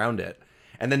guys around it.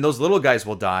 And then those little guys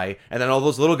will die, and then all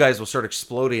those little guys will start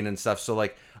exploding and stuff. So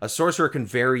like a sorcerer can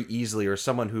very easily, or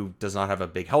someone who does not have a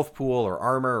big health pool or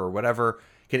armor or whatever,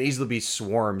 can easily be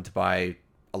swarmed by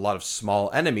a lot of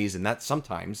small enemies, and that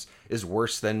sometimes is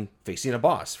worse than facing a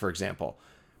boss, for example.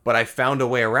 But I found a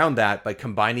way around that by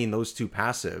combining those two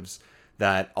passives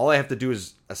that all I have to do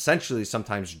is essentially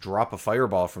sometimes drop a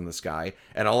fireball from the sky,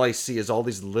 and all I see is all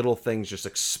these little things just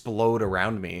explode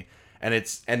around me. And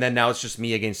then now it's just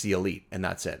me against the elite, and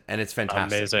that's it. And it's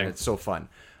fantastic. Amazing. And it's so fun.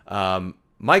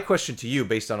 My question to you,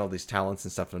 based on all these talents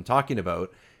and stuff I'm talking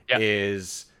about,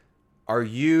 is, are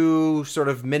you sort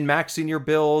of min-maxing your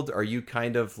build? Are you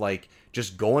kind of like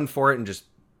just going for it and just,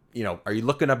 are you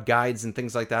looking up guides and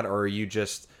things like that? Or are you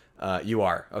just, you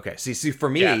are? Okay. See, for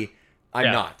me,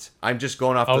 I'm not. I'm just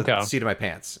going off the seat of my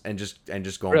pants and just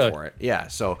going for it. Yeah.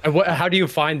 So how do you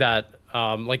find that?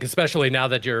 Like, especially now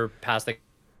that you're past the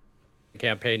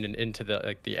campaign and into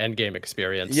the end game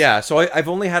experience. Yeah, so I've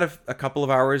only had a couple of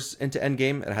hours into end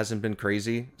game. It hasn't been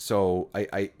crazy, so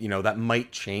I that might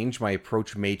change. My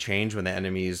approach may change when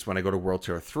I go to World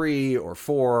Tour 3 or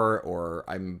 4, or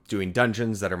I'm doing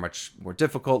dungeons that are much more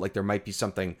difficult. Like, there might be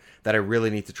something that I really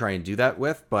need to try and do that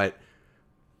with, but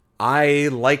I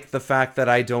like the fact that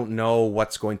I don't know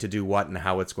what's going to do what and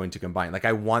how it's going to combine. Like,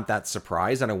 I want that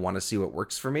surprise, and I want to see what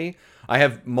works for me. I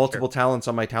have multiple talents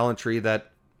on my talent tree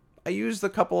that I used a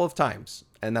couple of times,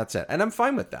 and that's it. And I'm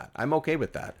fine with that. I'm okay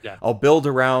with that. Yeah. I'll build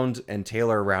around and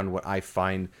tailor around what I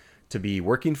find to be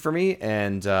working for me,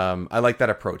 and I like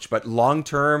that approach. But long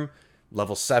term,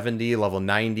 level 70, level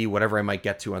 90, whatever I might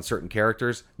get to on certain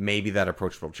characters, maybe that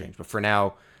approach will change. But for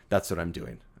now, that's what I'm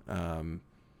doing.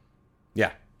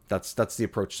 Yeah, that's the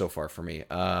approach so far for me.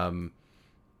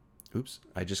 Oops,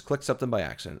 I just clicked something by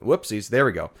accident. Whoopsies, there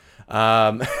we go.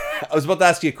 I was about to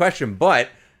ask you a question, but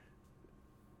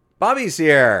Bobby's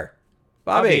here.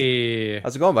 Bobby.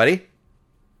 How's it going, buddy?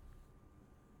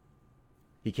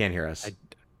 He can't hear us.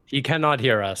 He cannot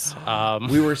hear us. Oh,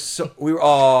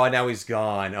 now he's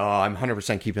gone. Oh, I'm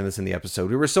 100% keeping this in the episode.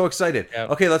 We were so excited.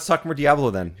 Yep. Okay, let's talk more Diablo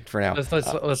then for now. Let's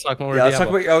talk more Diablo.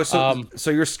 Let's talk about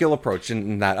so your skill approach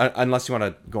in that, unless you want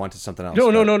to go on to something else.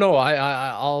 No.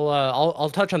 I'll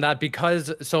touch on that,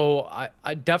 because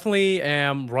I definitely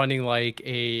am running like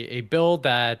a build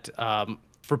that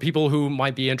for people who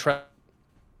might be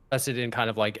interested in kind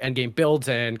of like endgame builds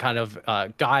and kind of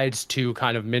guides to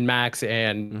kind of min-max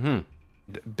and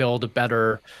build a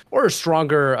better or a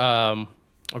stronger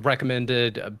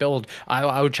recommended build,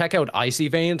 I would check out Icy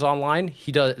Veins online.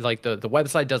 He does, like, the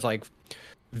website does like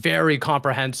very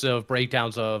comprehensive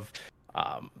breakdowns of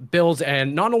builds,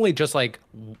 and not only just like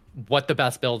what the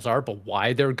best builds are, but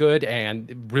why they're good, and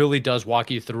it really does walk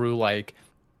you through like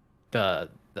the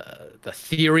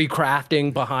theory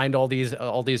crafting behind all these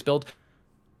builds.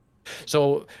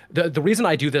 So the reason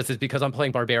I do this is because I'm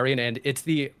playing Barbarian, and it's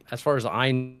as far as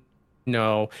I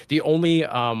know, the only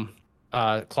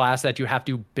class that you have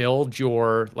to build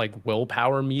your like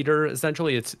willpower meter.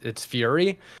 Essentially, it's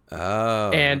Fury.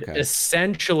 Oh, and okay.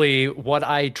 Essentially what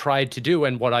I tried to do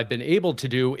and what I've been able to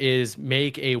do is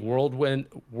make a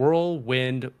whirlwind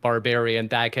Barbarian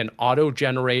that can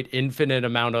auto-generate infinite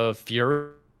amount of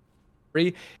Fury,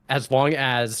 as long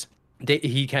as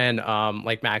he can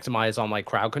like maximize on like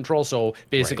crowd control. So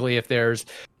basically, if there's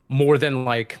more than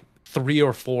like 3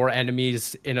 or 4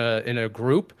 enemies in a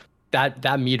group,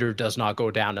 that meter does not go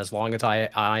down, as long as I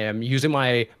am using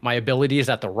my abilities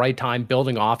at the right time,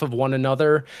 building off of one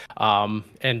another,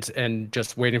 and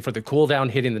just waiting for the cooldown,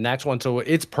 hitting the next one. So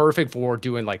it's perfect for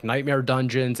doing like nightmare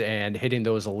dungeons and hitting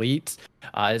those elites,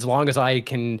 as long as I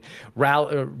can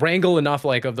wrangle enough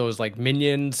like of those like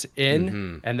minions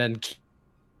in, and then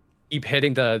keep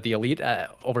hitting the elite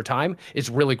over time. It's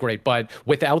really great. But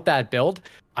without that build,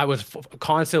 I was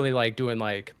constantly like doing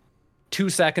like 2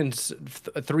 seconds,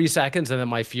 3 seconds, and then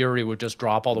my Fury would just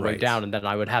drop all the way down, and then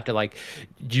I would have to like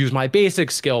use my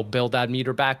basic skill, build that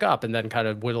meter back up, and then kind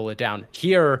of whittle it down.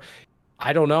 Here,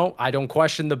 I don't know. I don't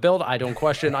question the build. I don't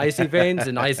question Icy Veins,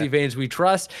 and Icy Veins we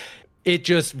trust. It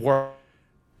just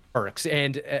works,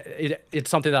 and it's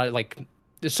something that I like.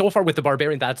 So far with the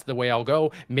Barbarian, that's the way I'll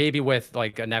go. Maybe with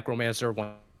like a Necromancer,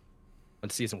 when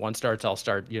season 1 starts, I'll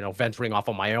start venturing off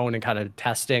on my own and kind of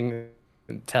testing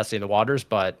the waters.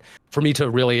 But for me to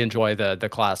really enjoy the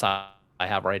class I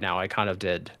have right now, I kind of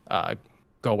did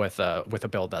go with a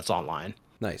build that's online.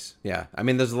 Nice. Yeah, I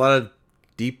mean, there's a lot of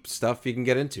deep stuff you can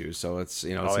get into, so it's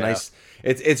nice.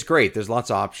 It's great. There's lots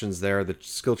of options there. The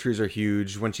skill trees are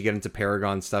huge. Once you get into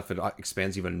Paragon stuff, it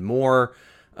expands even more.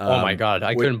 Oh my god,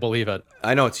 I couldn't believe it.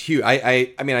 I know, it's huge.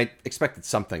 I mean, I expected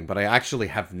something, but I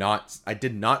actually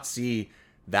did not see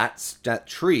that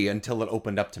tree until it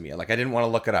opened up to me. Like, I didn't want to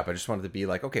look it up. I just wanted to be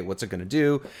like, okay, what's it going to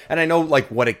do? And I know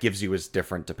like what it gives you is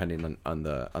different depending on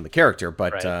the character,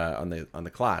 but on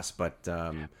the class. But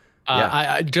Yeah.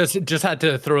 I just had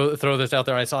to throw this out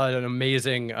there. I saw an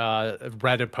amazing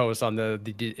Reddit post on the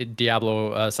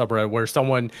Diablo subreddit where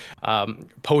someone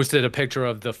posted a picture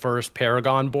of the first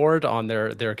Paragon board on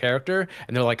their character,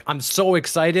 and they're like, "I'm so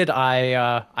excited!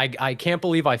 I can't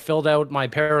believe I filled out my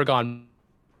Paragon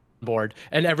board,"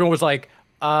 and everyone was like,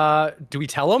 "Do we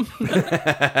tell him?"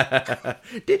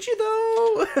 Did you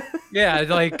though? Yeah,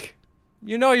 like,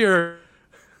 you're not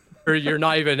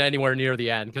even anywhere near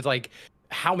the end because like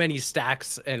how many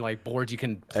stacks and like boards you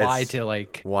can apply It's to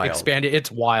like wild. expand it.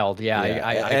 It's wild. Yeah, Yeah,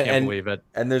 I can't believe it.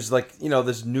 and there's like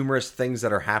there's numerous things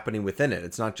that are happening within it.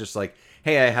 It's not just like,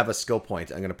 hey, I have a skill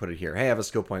point, I'm going to put it here. Hey, I have a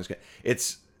skill point.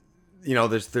 It's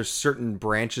there's certain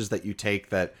branches that you take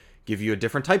that give you a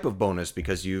different type of bonus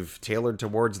because you've tailored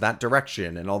towards that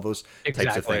direction and all those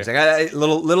types of things. Like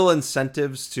little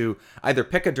incentives to either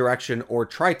pick a direction or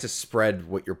try to spread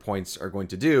what your points are going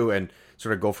to do and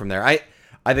sort of go from there.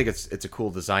 I think it's a cool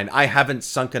design. I haven't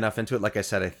sunk enough into it. Like I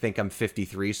said, I think I'm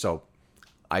 53, so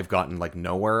I've gotten like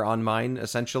nowhere on mine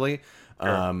essentially.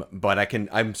 Sure. But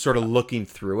I'm sort of looking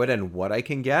through it and what I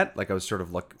can get. Like I was sort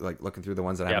of looking through the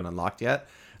ones that I haven't unlocked yet.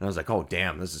 And I was like, oh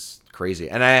damn, this is crazy.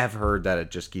 And I have heard that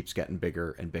it just keeps getting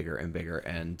bigger and bigger and bigger.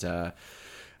 And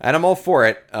I'm all for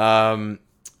it.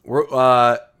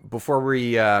 Before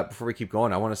we keep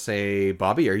going, I want to say,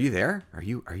 Bobby, are you there? Are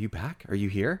you back? Are you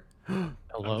here?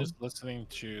 Hello. I'm just listening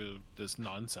to this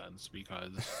nonsense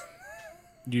because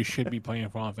you should be playing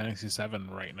Final Fantasy VII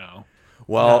right now.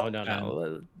 Well,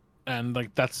 no. And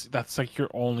like that's like your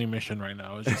only mission right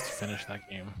now is just to finish that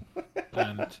game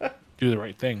and do the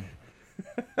right thing.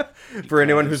 For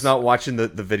anyone who's not watching the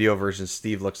video version,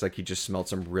 Steve looks like he just smelled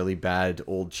some really bad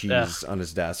old cheese on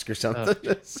his desk or something.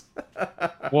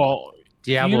 Well,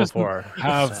 Diablo he 4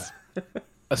 have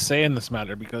a say in this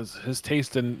matter because his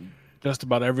taste in just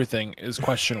about everything is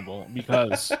questionable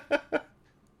because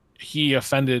he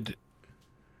offended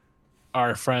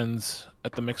our friends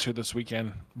at the Mixer this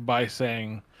weekend by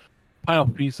saying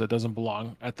pineapple pizza doesn't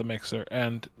belong at the Mixer.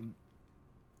 And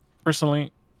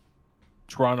personally,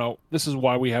 Toronto, this is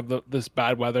why we have this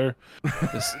bad weather,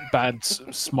 this bad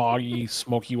smoggy,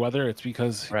 smoky weather. It's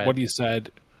because what he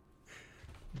said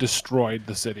destroyed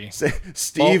the city.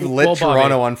 Steve lit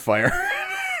Toronto on fire.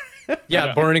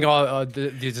 Yeah, burning all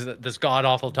this god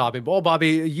awful topic. Well, Bobby,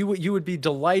 you would be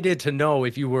delighted to know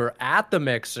if you were at the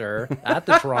Mixer, at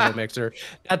the Toronto Mixer,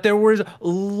 that there was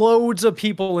loads of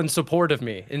people in support of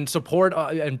me,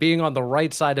 and being on the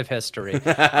right side of history.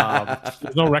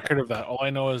 There's no record of that. All I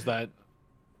know is that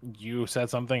you said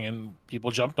something and people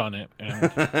jumped on it.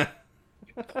 And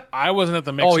I wasn't at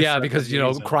the Mixer. Oh yeah, because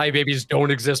crybabies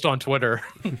don't exist on Twitter.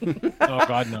 Oh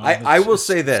God, no. I will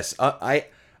say this.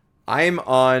 I'm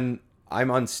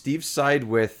on Steve's side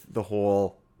with the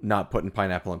whole not putting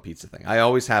pineapple on pizza thing. I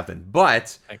always have been,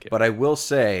 but I will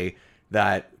say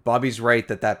that Bobby's right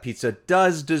that pizza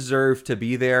does deserve to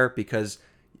be there because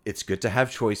it's good to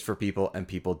have choice for people and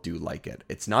people do like it.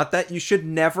 It's not that you should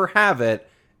never have it.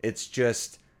 It's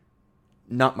just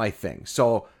not my thing.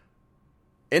 So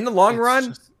in the long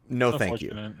run, no thank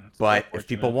you. But if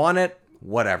people want it,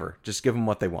 whatever, just give them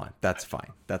what they want. That's fine.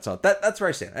 That's all. That's where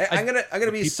I stand. I'm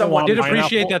gonna be somewhat. I did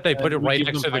appreciate that they put it right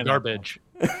next to the garbage.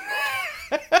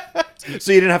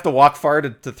 So you didn't have to walk far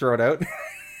to throw it out.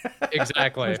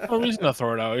 Exactly. There's no reason to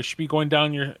throw it out. It should be going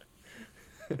down your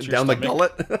down the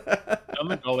gullet, down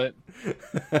the gullet,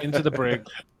 into the brig,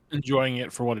 enjoying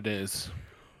it for what it is.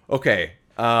 Okay,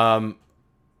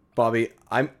 Bobby,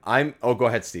 I'm. Oh, go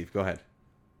ahead, Steve. Go ahead.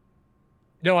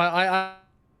 No,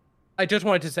 I just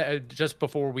wanted to say, just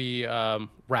before we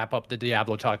wrap up the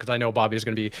Diablo talk, because I know Bobby is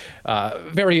going to be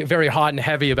very, very hot and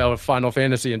heavy about Final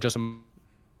Fantasy in just a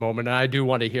moment, and I do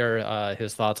want to hear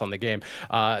his thoughts on the game.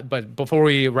 But before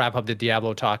we wrap up the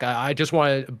Diablo talk, I just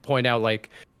want to point out, like,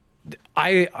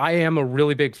 I am a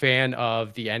really big fan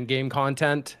of the end game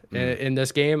content in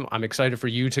this game. I'm excited for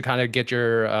you to kind of get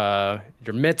your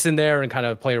mitts in there and kind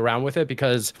of play around with it,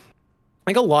 because I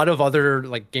think a lot of other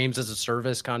like games as a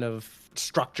service kind of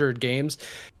structured games,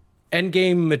 end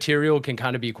game material can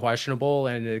kind of be questionable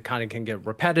and it kind of can get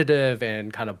repetitive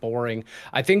and kind of boring.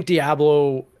 I think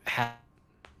Diablo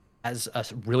has a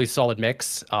really solid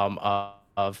mix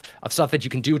of stuff that you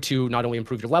can do to not only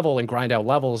improve your level and grind out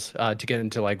levels to get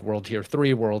into like world tier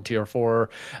 3, world tier 4,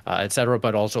 etc.,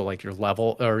 but also like your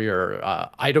level or your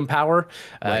item power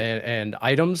and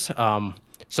items.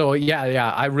 So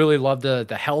yeah, I really love the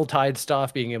Helltide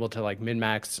stuff, being able to like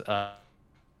min-max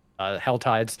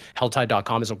Helltides.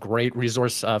 Helltide.com is a great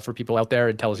resource for people out there.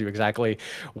 It tells you exactly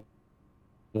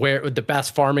where the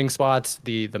best farming spots,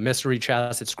 the mystery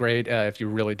chest. It's great if you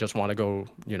really just want to go,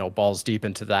 balls deep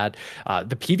into that.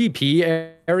 The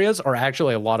PvP areas are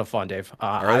actually a lot of fun, Dave.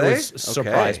 Are I they? was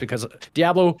surprised Okay. because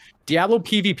Diablo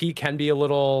PvP can be a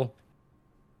little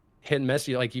hit and miss.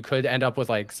 You could end up with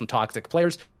like some toxic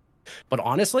players, but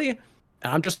honestly, and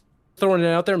I'm just throwing it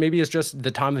out there. Maybe it's just the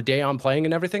time of day I'm playing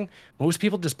and everything. Most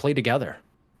people just play together.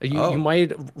 You Oh,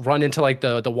 might run into like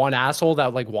the one asshole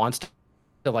that like wants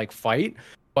to like fight,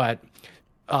 but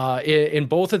in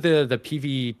both of the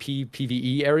PvP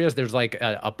PvE areas, there's like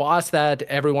a boss that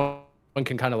everyone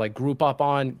can kind of like group up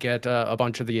on, get a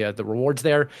bunch of the rewards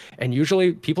there, and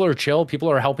usually people are chill, people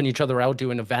are helping each other out,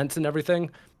 doing events and everything.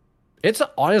 It's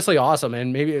honestly awesome,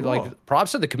 and maybe like cool.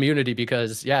 props to the community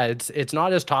because yeah, it's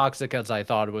not as toxic as I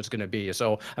thought it was going to be.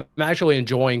 So I'm actually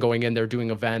enjoying going in there,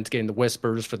 doing events, getting the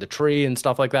whispers for the tree and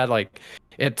stuff like that. Like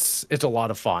it's a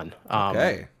lot of fun.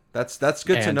 Okay. That's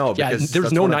good to And know yeah, because there's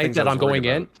that's no one of the night things I that was I'm worried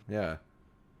going about. in. Yeah.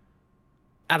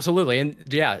 Absolutely, and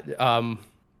yeah,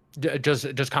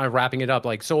 just kind of wrapping it up.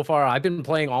 Like so far, I've been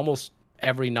playing almost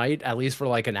every night, at least for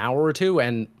like an hour or two,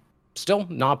 and still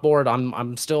not bored.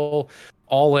 I'm still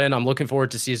all in. I'm looking forward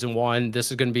to season one.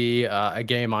 This is going to be a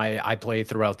game I play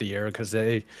throughout the year because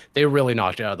they really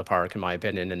knocked it out of the park in my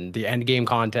opinion. And the end game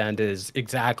content is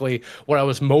exactly what I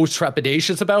was most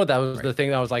trepidatious about. That was Right. the thing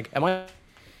that I was like, am I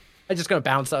just gonna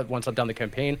bounce up once I'm done the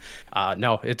campaign?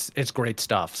 No, it's great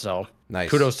stuff. So Nice.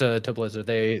 kudos to Blizzard.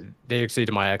 They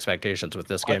exceeded my expectations with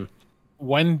this What, game.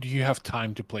 when do you have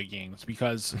time to play games?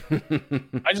 Because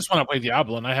I just want to play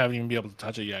Diablo, and I haven't even been able to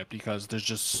touch it yet because there's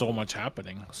just so much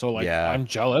happening. So like, Yeah. I'm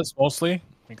jealous mostly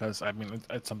because I mean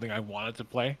it's something I wanted to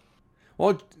play,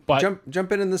 Well, but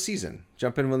jump in the season.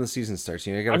 Jump in when the season starts.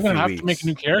 You got a I'm gonna few have to make a weeks.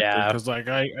 new character Yeah, because like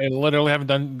I literally haven't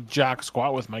done jack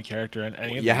squat with my character in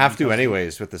any of You them have to because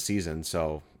anyways with the season,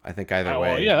 so I think either well,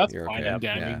 way yeah, that's you're fine okay. and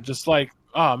dandy. Yeah. Just like,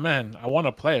 oh man, I want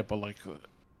to play it, but like,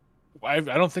 I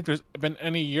don't think there's been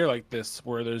any year like this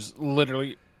where there's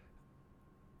literally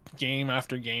game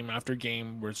after game after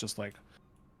game where it's just like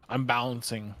I'm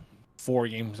balancing 4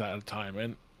 games at a time,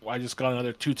 and I just got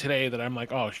another 2 today that I'm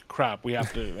like, oh crap, we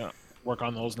have to work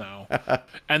on those now,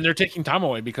 and they're taking time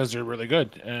away because they're really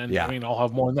good, and Yeah. I mean I'll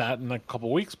have more than that in a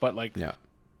couple weeks, but like, Yeah.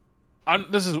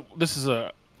 this is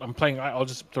a I'm playing. I'll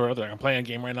just throw it out there. I'm playing a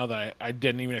game right now that I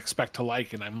didn't even expect to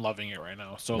like, and I'm loving it right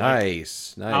now. So like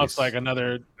Nice. now it's like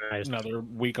Nice. nice. another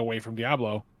week away from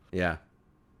Diablo. Yeah.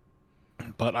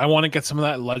 But I want to get some of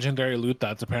that legendary loot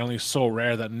that's apparently so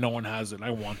rare that no one has it.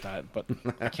 I want that, but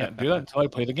I can't do that until I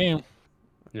play the game.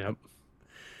 Yep.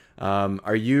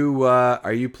 Are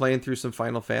you playing through some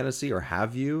Final Fantasy, or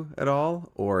have you at all,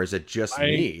 or is it just I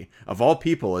me? Of all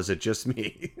people, is it just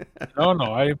me? no,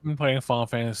 I've been playing Final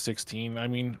Fantasy 16. I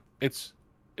mean, it's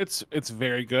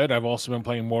very good. I've also been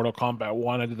playing Mortal Kombat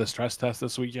 1. I did the stress test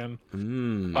this weekend.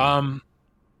 Mm. Um,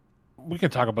 we can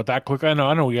talk about that quick. I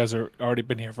know you guys are already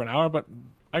been here for an hour, but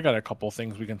I got a couple of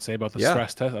things we can say about the Yeah.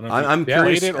 stress test. I don't know if I'm you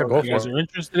curious. played it or Go if you guys for are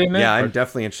interested in it. Yeah, I'm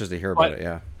definitely interested to hear about But- it.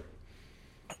 Yeah.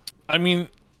 I mean,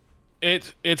 it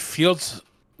feels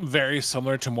very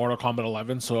similar to Mortal Kombat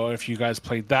 11. So if you guys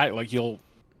played that, like you'll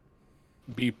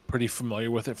be pretty familiar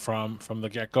with it from the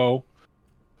get go.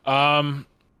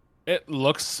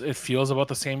 It feels about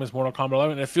the same as Mortal Kombat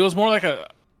 11. It feels more like I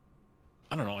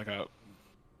don't know, like a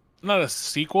not a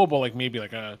sequel, but like maybe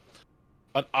like an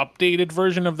updated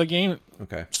version of the game.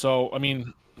 Okay. So I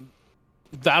mean,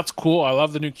 that's cool. I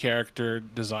love the new character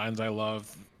designs. I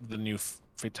love the new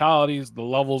fatalities. The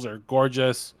levels are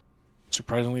gorgeous.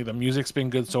 Surprisingly, the music's been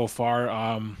good so far.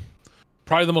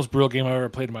 Probably the most brutal game I've ever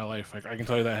played in my life. Like I can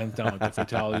tell you that hands down. Like the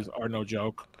fatalities are no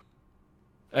joke.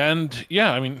 And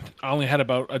yeah, I mean, I only had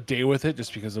about a day with it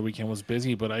just because the weekend was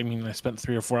busy. But I mean, I spent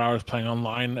 3 or 4 hours playing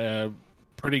online.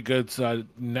 Pretty good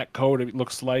net code. It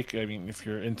looks like. I mean, if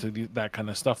you're into that kind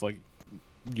of stuff, like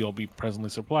you'll be pleasantly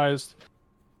surprised.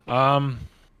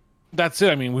 That's it.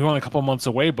 I mean, we're only a couple months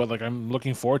away, but like I'm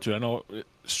looking forward to it. I know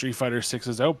Street Fighter 6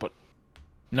 is out, but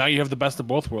now you have the best of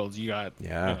both worlds. You got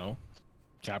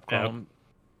Capcom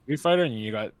Street Fighter, and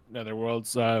you got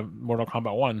Netherworld's Mortal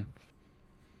Kombat 1.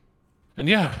 And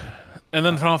yeah, and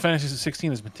then Final Fantasy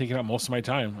 16 has been taking up most of my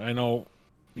time. I know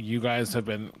you guys have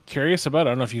been curious about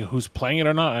it. I don't know who's playing it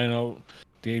or not. I know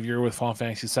Dave, you're with Final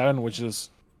Fantasy 7, which is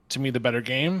to me the better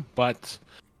game, but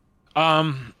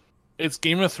it's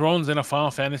Game of Thrones in a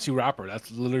Final Fantasy wrapper. That's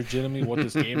legitimately what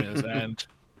this game is. And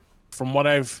from what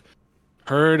I've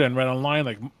heard and read online,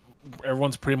 like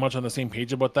everyone's pretty much on the same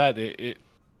page about that. It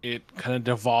kind of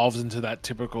devolves into that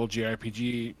typical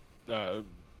JRPG. I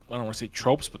don't want to say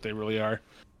tropes, but they really are.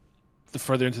 the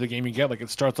further into the game you get. Like, it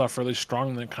starts off really strong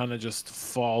and then kind of just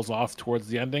falls off towards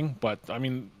the ending. But I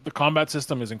mean, the combat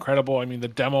system is incredible. I mean, the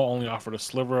demo only offered a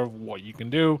sliver of what you can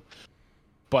do,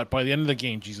 but by the end of the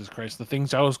game, Jesus Christ, the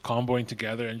things I was comboing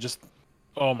together and just,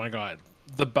 oh my god,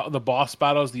 the boss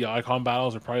battles, the icon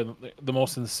battles are probably the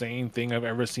most insane thing I've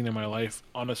ever seen in my life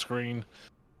on a screen.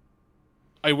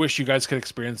 I wish you guys could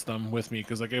experience them with me,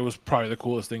 because like, it was probably the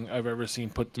coolest thing I've ever seen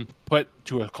put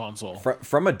to a console.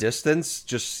 From a distance,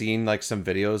 just seeing like some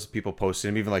videos people posting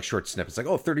them, even like short snippets, like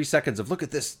 30 seconds of look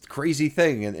at this crazy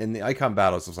thing in the icon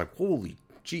battles. I was like, holy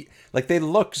gee, like they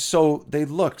look so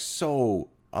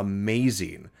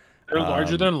amazing. They're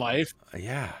larger than life.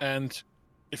 Yeah. And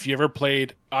if you ever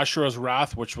played Ashura's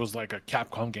Wrath, which was like a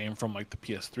Capcom game from like the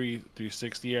PS3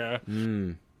 360 era,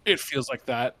 it feels like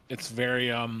that. It's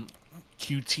very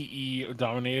QTE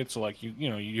dominated. So like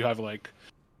you have like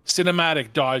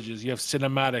cinematic dodges, you have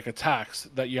cinematic attacks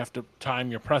that you have to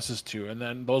time your presses to, and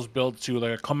then those build to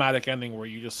like a climatic ending where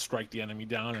you just strike the enemy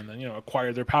down and then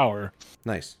acquire their power.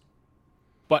 Nice.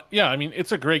 But yeah, I mean,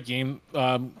 it's a great game.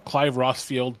 Clive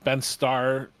Rossfield, Ben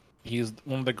Starr, he's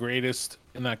one of the greatest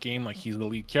in that game. Like, he's the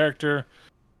lead character.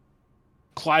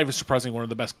 Clive is surprisingly one of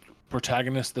the best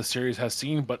protagonists the series has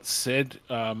seen. But Sid,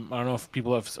 I don't know if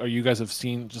you guys have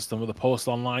seen just some of the posts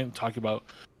online talking about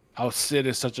how Sid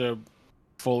is such a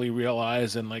fully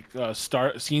realized and like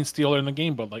scene stealer in the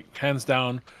game. But like, hands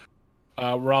down,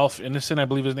 Ralph Innocent, I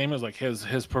believe his name is, like,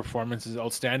 his performance is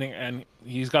outstanding, and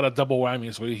he's got a double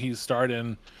whammy. So he's starred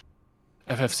in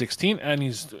FF16 and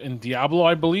he's in Diablo,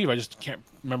 I believe. I just can't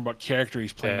remember what character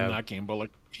he's playing in that game, but like,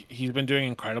 he's been doing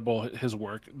incredible. His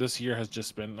work this year has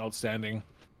just been outstanding.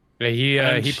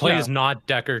 Yeah, he plays not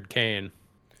Deckard Cain.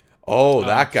 Oh,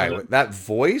 that guy. That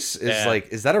voice is like,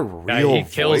 is that a real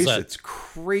voice? It's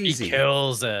crazy. He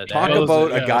kills it. Talk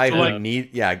about a guy who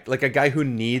like a guy who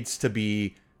needs to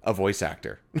be a voice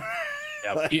actor.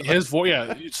 Yeah, his voice.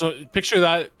 Yeah, so picture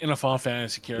that in a Final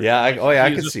Fantasy character. Yeah, I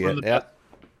can see it. Yeah,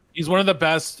 he's one of the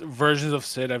best versions of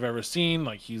Sid I've ever seen.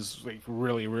 Like, he's like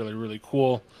really, really, really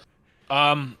cool.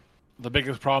 The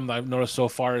biggest problem that I've noticed so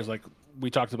far is, like, we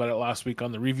talked about it last week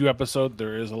on the review episode.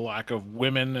 There is a lack of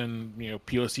women and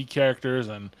POC characters,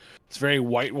 and it's very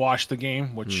whitewashed, the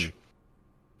game. Which,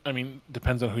 I mean,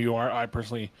 depends on who you are. I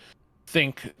personally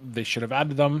think they should have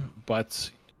added them,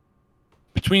 but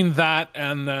between that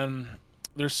and then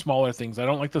there's smaller things. I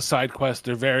don't like the side quests.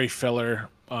 They're very filler.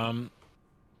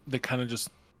 They kind of just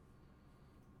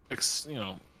expand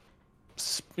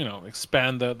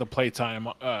the playtime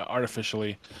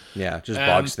artificially. Yeah, just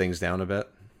bogs things down a bit.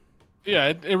 Yeah,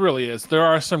 it really is. There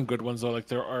are some good ones though. Like,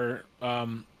 there are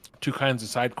two kinds of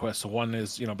side quests. So one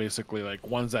is basically like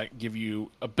ones that give you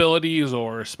abilities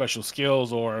or special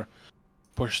skills or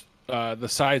push the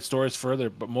side stories further,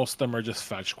 but most of them are just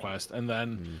fetch quests. And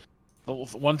then the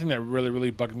one thing that really,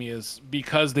 really bugged me is,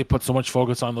 because they put so much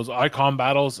focus on those icon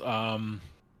battles,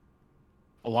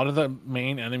 a lot of the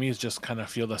main enemies just kind of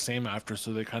feel the same after.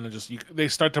 So they kind of just they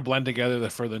start to blend together the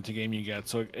further into game you get.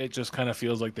 So it just kind of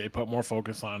feels like they put more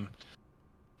focus on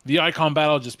the icon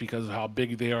battle just because of how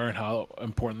big they are and how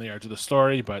important they are to the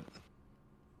story. But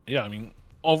yeah, I mean,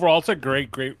 overall, it's a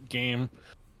great, great game.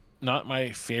 Not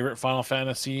my favorite Final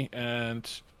Fantasy, and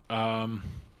I'm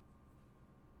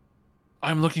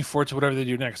looking forward to whatever they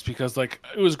do next, because like,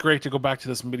 it was great to go back to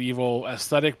this medieval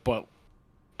aesthetic, but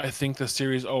I think the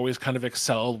series always kind of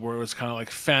excelled where it was kind of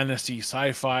like fantasy,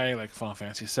 sci-fi, like Final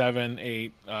Fantasy 7,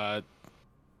 8, I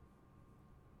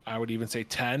would even say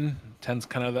 10. 10's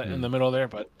kind of in the middle there,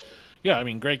 but yeah, I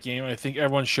mean, great game. I think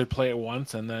everyone should play it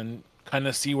once and then kind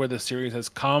of see where the series has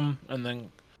come, and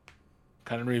then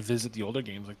kind of revisit the older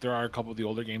games. Like, there are a couple of the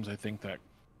older games I think that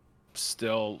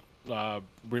still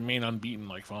remain unbeaten,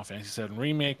 like Final Fantasy 7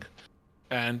 Remake.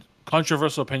 And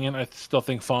controversial opinion, I still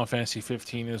think Final Fantasy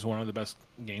 15 is one of the best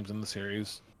games in the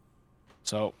series.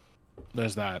 So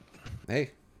there's that.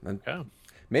 Hey,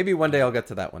 maybe one day I'll get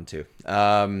to that one too.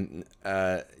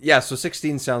 Yeah, so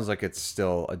 16 sounds like it's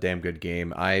still a damn good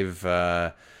game.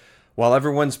 While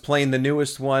everyone's playing the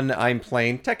newest one, I'm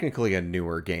playing technically a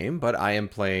newer game, but I am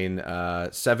playing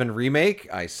 7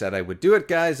 Remake. I said I would do it,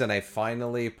 guys, and I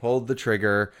finally pulled the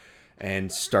trigger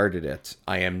and started it.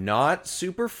 I am not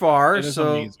super far,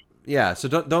 so amazing. Yeah, so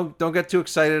don't get too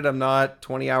excited. I'm not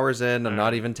 20 hours in. I'm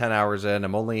not even 10 hours in.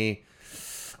 I'm only...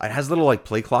 It has a little like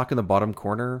play clock in the bottom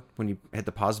corner when you hit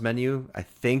the pause menu. I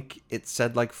think it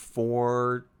said like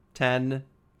 4:10,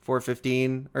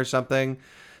 4:15 or something.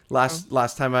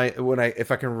 Last time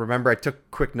if I can remember, I took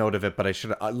quick note of it, but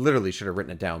I literally should have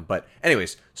written it down. But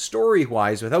anyways, story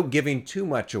wise, without giving too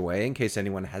much away, in case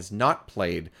anyone has not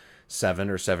played 7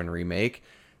 or 7 Remake,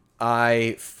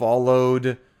 I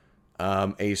followed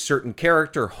a certain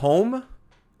character home.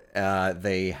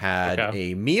 They had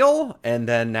a meal, and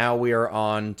then now we are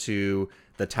on to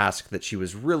the task that she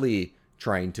was really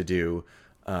trying to do.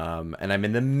 And I'm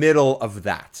in the middle of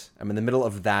that. I'm in the middle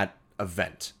of that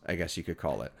event, I guess you could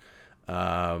call it.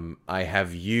 I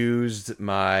have used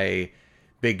my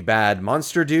big bad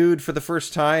monster dude for the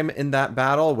first time in that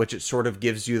battle, which it sort of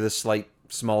gives you the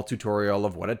small tutorial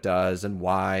of what it does and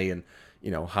why, and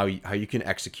how you can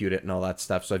execute it and all that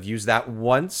stuff. So I've used that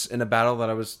once in a battle that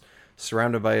I was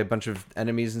surrounded by a bunch of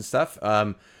enemies and stuff.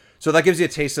 So that gives you a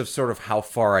taste of sort of how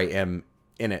far I am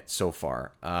in it so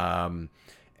far.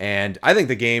 And I think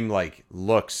the game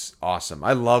looks awesome.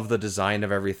 I love the design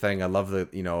of everything. I love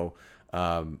the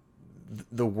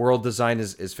world design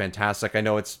is fantastic. I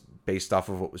know it's based off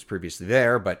of what was previously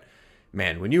there, but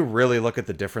man, when you really look at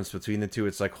the difference between the two,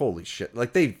 it's like, holy shit.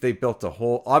 Like they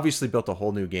obviously built a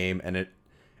whole new game, and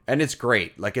it's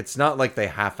great. Like, it's not like they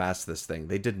half-assed this thing.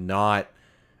 They did not.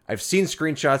 I've seen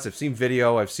screenshots, I've seen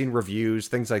video, I've seen reviews,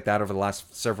 things like that over the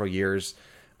last several years.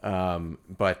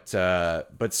 But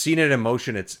seeing it in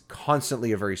motion, it's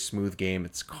constantly a very smooth game.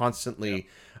 It's constantly,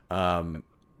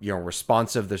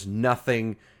 responsive. There's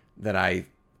nothing that I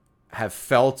have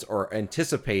felt or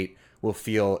anticipate will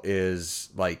feel is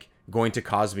going to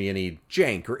cause me any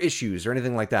jank or issues or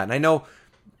anything like that. And I know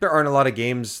there aren't a lot of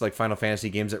games like Final Fantasy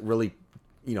games that really,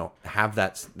 have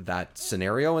that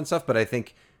scenario and stuff, but I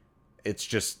think it's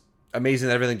just amazing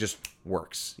that everything just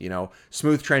works.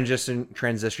 Smooth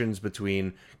transitions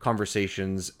between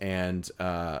conversations and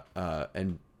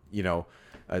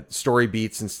story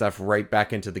beats and stuff right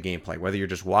back into the gameplay, whether you're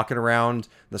just walking around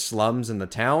the slums in the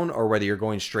town or whether you're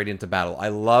going straight into battle. I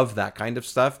love that kind of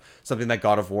stuff. Something that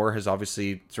God of War has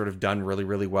obviously sort of done really,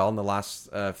 really well in the last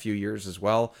few years as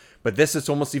well. But this is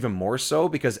almost even more so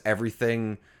because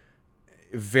everything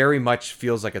very much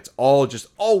feels like it's all just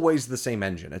always the same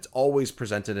engine. It's always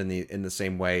presented in the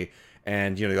same way.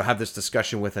 And, you'll have this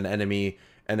discussion with an enemy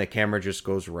and the camera just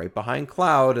goes right behind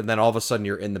Cloud, and then all of a sudden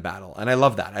you're in the battle. And I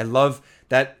love that. I love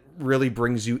that really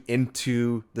brings you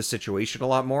into the situation a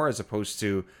lot more, as opposed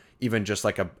to even just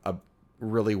like a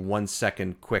really 1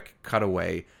 second quick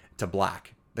cutaway to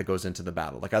black that goes into the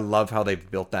battle. Like, I love how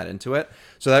they've built that into it.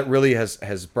 So that really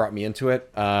has brought me into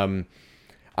it.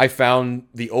 I found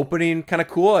the opening kind of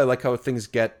cool. I like how things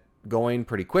get going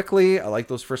pretty quickly. I like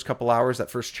those first couple hours, that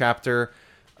first chapter.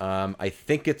 I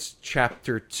think it's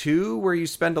chapter 2 where you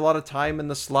spend a lot of time in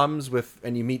the slums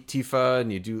and you meet Tifa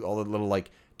and you do all the little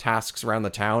tasks around the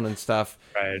town and stuff.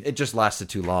 Right. It just lasted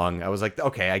too long. I was like,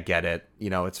 okay, I get it.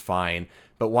 It's fine.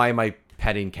 But why am I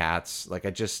petting cats? I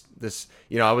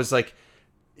was like,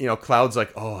 Cloud's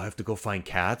like, oh, I have to go find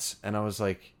cats. And I was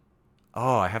like,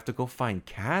 oh, I have to go find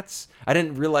cats? I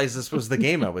didn't realize this was the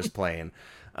game I was playing.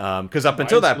 Because up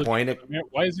until that point...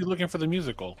 Why is he looking for the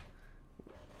musical?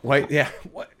 Why? Yeah.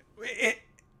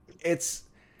 It's...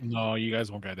 No, you guys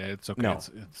won't get it. It's okay. No.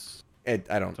 I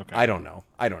don't... Okay. I don't know.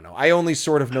 I only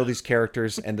sort of know these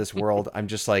characters and this world. I'm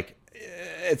just like,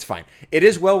 it's fine. It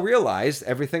is well realized.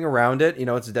 Everything around it,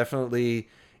 it's definitely,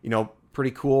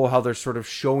 pretty cool how they're sort of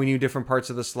showing you different parts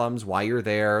of the slums, why you're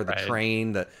there, the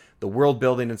train, the world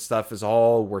building and stuff is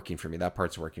all working for me. That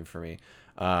part's working for me.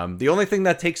 The only thing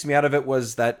that takes me out of it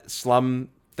was that slum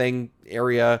thing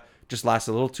area just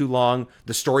lasted a little too long.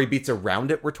 The story beats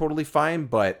around it were totally fine,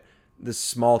 but the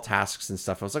small tasks and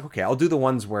stuff, I was like, okay, I'll do the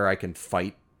ones where I can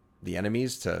fight the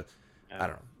enemies to, I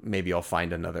don't know, maybe I'll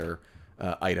find another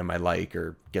item I like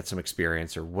or get some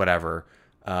experience or whatever.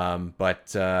 And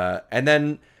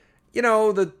then,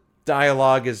 the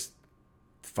dialogue is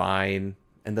fine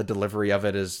and the delivery of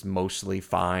it is mostly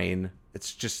fine.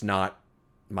 It's just not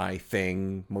my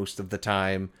thing most of the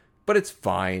time, but it's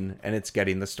fine and it's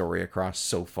getting the story across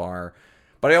so far.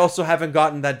 But I also haven't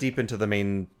gotten that deep into the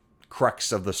main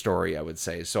crux of the story, I would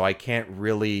say. So I can't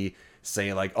really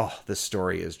say oh, this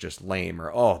story is just lame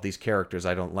or, oh, these characters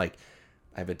I don't like.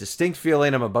 I have a distinct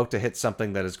feeling I'm about to hit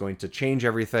something that is going to change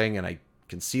everything. And I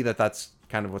can see that that's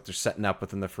kind of what they're setting up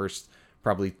within the first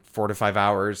probably 4 to 5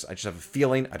 hours. I just have a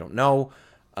feeling. I don't know.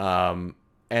 And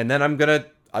then I'm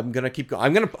gonna keep going.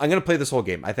 I'm gonna play this whole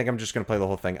game. I think I'm just gonna play the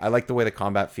whole thing. I like the way the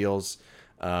combat feels.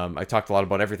 I talked a lot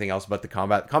about everything else but the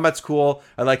combat. Combat's cool.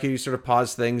 I like how you sort of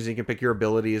pause things and you can pick your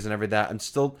abilities and everything. I'm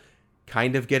still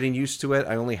kind of getting used to it.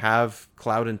 I only have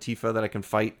Cloud and Tifa that I can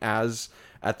fight as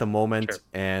at the moment, sure.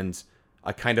 And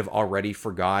I kind of already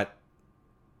forgot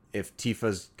if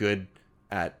Tifa's good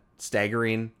at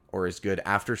staggering or is good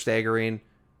after staggering,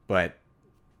 but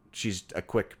she's a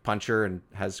quick puncher and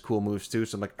has cool moves too.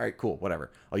 So I'm like, all right, cool,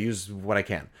 whatever. I'll use what I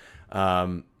can.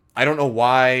 I don't know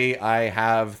why I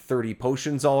have 30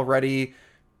 potions already.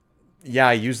 yeah,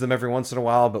 I use them every once in a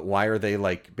while, but why are they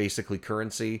like basically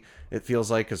currency? It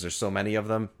feels like because there's so many of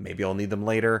them. Maybe I'll need them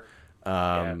later.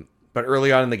 But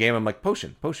early on in the game, I'm like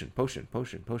potion, potion, potion,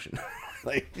 potion, potion.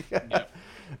 like,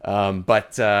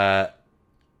 but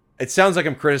it sounds like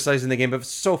I'm criticizing the game, but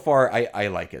so far I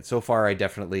like it. So far, I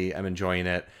definitely am enjoying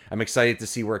it. I'm excited to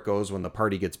see where it goes when the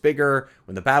party gets bigger,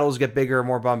 when the battles get bigger,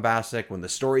 more bombastic, when the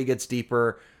story gets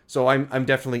deeper. So I'm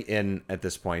definitely in at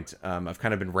this point. I've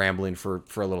kind of been rambling for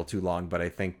a little too long, but I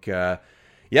think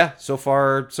yeah, so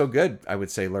far so good. I would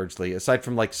say largely, aside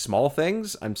from like small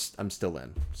things, I'm still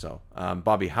in. So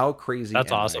Bobby, how crazy?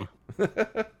 That's am awesome.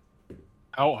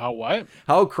 How what?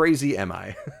 How crazy am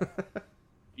I?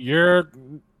 You're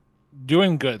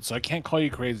doing good, so I can't call you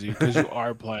crazy because you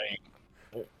are playing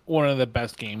one of the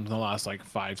best games in the last like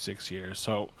 5-6 years.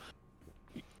 So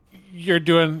you're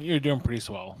doing pretty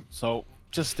swell. So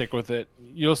just stick with it.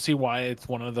 You'll see why it's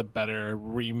one of the better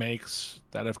remakes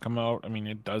that have come out. I mean,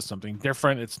 it does something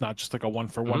different. It's not just like a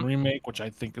one-for-one remake, which I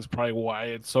think is probably why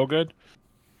it's so good.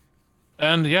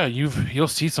 And yeah, you'll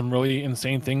see some really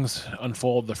insane things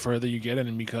unfold the further you get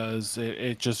in, because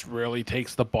it just really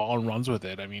takes the ball and runs with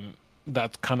it. I mean,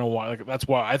 that's kind of why, like, that's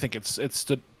why I think it's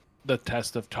stood the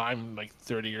test of time. Like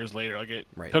 30 years later, like it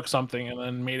took something and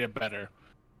then made it better.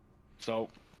 So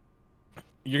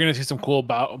you're gonna see some cool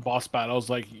boss battles.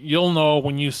 Like you'll know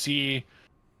when you see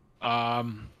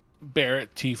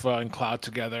Barrett, Tifa, and Cloud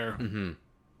together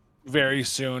very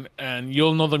soon, and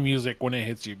you'll know the music when it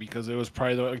hits you, because it was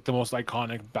probably the most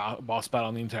iconic boss battle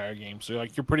in the entire game. So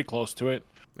you're pretty close to it.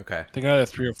 Okay. Take another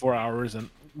 3 or 4 hours, and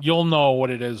you'll know what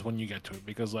it is when you get to it,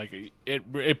 because like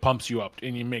it pumps you up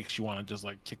and it makes you want to just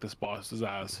like kick this boss's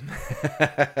ass.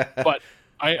 But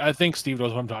I think Steve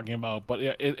knows what I'm talking about. But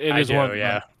yeah, it is one.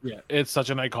 Yeah, it's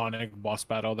such an iconic boss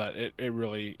battle that it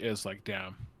really is like,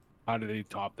 damn, how did they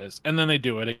top this? And then they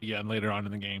do it again later on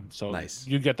in the game. So nice.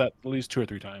 You get that at least 2 or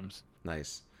 3 times.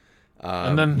 Nice.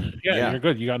 And then you're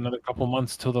good. You got another couple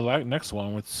months till the next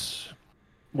one, which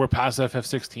we're past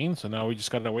FF16, so now we just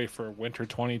got to wait for winter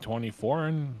 2024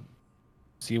 and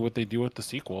see what they do with the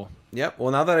sequel. Yep.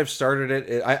 Well, now that I've started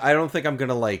it, I don't think I'm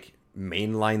gonna like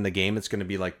mainline the game. It's gonna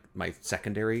be like my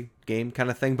secondary game kind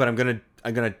of thing. But I'm gonna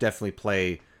definitely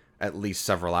play at least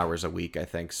several hours a week, I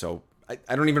think. So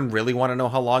I don't even really want to know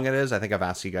how long it is. I think I've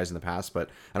asked you guys in the past, but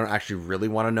I don't actually really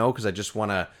want to know, because I just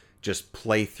want to just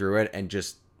play through it and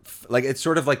just like, it's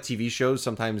sort of like TV shows.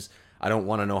 Sometimes I don't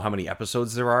want to know how many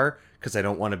episodes there are, because I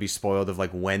don't want to be spoiled of like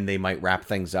when they might wrap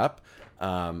things up,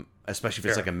 especially if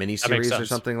it's like a mini series or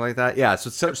something like that. Yeah, so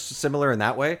it's so similar in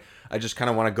that way. I just kind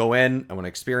of want to go in, I want to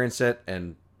experience it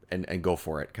and go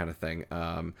for it, kind of thing.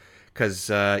 Because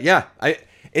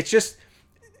it's just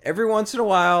every once in a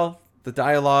while the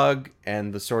dialogue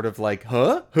and the sort of like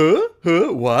what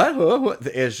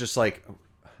is just like,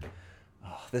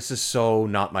 oh, this is so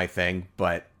not my thing,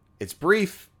 but it's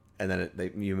brief. And then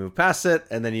you move past it,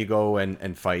 and then you go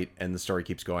and fight, and the story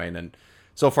keeps going. And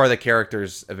so far, the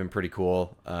characters have been pretty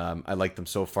cool. I like them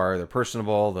so far. They're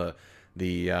personable.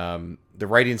 The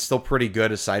writing's still pretty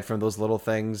good, aside from those little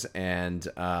things. And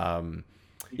and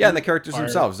the characters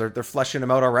themselves, they're fleshing them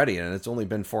out already, and it's only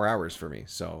been 4 hours for me.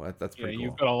 So that's pretty cool.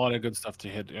 You've got a lot of good stuff to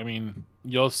hit. I mean,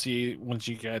 you'll see once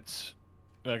you get,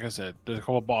 like I said, there's a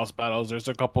couple boss battles. There's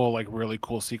a couple like really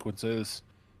cool sequences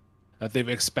that they've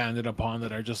expanded upon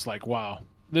that are just like, wow,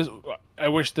 this, I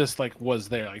wish this like was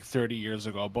there like 30 years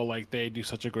ago, but like they do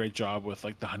such a great job with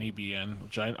like the honeybee end,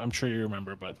 which I'm sure you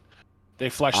remember, but they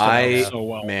fleshed it out so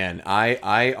well. Man,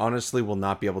 I honestly will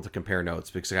not be able to compare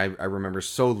notes, because I remember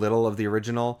so little of the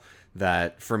original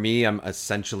that for me, I'm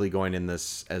essentially going in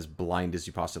this as blind as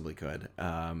you possibly could.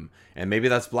 And maybe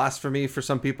that's blasphemy for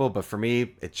some people, but for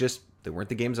me, they weren't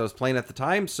the games I was playing at the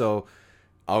time, so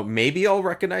maybe I'll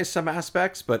recognize some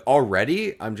aspects, but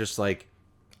already I'm just like,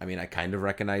 I mean, I kind of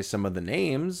recognize some of the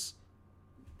names,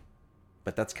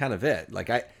 but that's kind of it. Like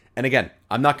and again,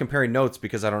 I'm not comparing notes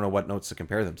because I don't know what notes to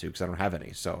compare them to, because I don't have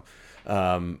any. So,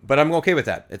 but I'm okay with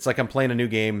that. It's like I'm playing a new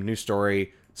game, new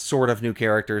story, sort of new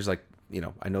characters. Like,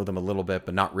 I know them a little bit,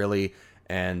 but not really.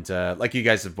 And like you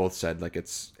guys have both said, like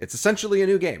it's essentially a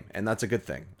new game, and that's a good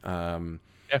thing.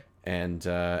 And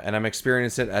I'm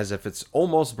experiencing it as if it's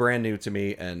almost brand new to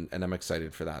me, and I'm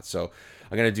excited for that. So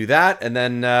I'm gonna do that, and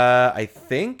then I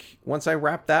think once I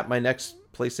wrap that, my next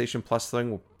PlayStation Plus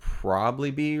thing will probably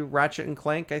be Ratchet and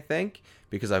Clank. I think,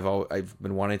 because I've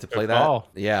been wanting to play that.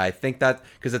 Yeah, I think that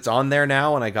because it's on there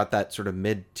now, and I got that sort of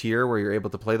mid tier where you're able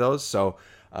to play those. So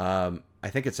I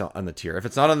think it's on the tier. If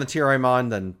it's not on the tier I'm on,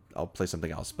 then I'll play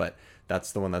something else. But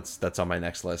that's the one that's on my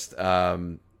next list.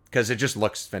 because it just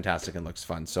looks fantastic and looks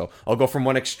fun. So I'll go from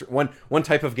one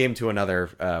type of game to another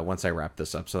once I wrap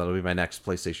this up. So that'll be my next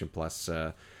PlayStation Plus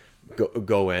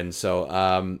go in.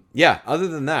 So yeah, other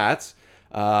than that,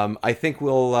 I think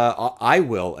I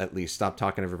will at least stop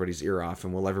talking everybody's ear off,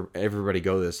 and we'll everybody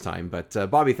go this time. But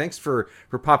Bobby, thanks for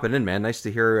popping in, man. Nice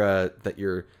to hear that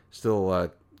you're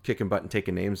still kicking butt and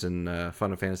taking names in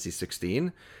Final Fantasy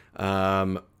 16.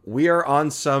 We are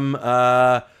on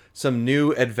some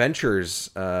new adventures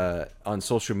on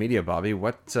social media, Bobby.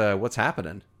 What's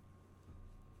happening?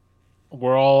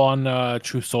 We're all on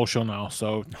True Social now,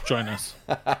 so join us.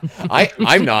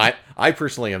 I'm not. I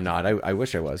personally am not. I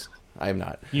wish I was. I am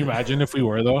not. Can you imagine if we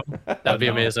were, though? That'd be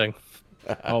amazing.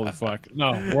 Holy fuck.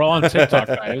 No, we're all on TikTok,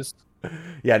 guys.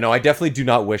 Yeah, no, I definitely do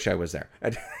not wish I was there.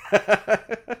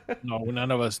 No,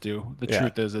 none of us do. The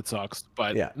truth is, it sucks.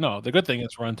 But no, the good thing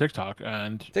is we're on TikTok.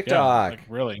 And TikTok.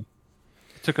 Really,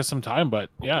 it took us some time, but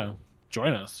yeah,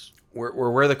 join us. We're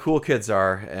where the cool kids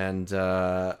are, and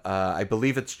I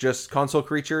believe it's just Console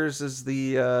Creatures is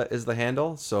the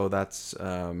handle. So that's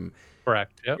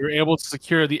correct. Yep. You're able to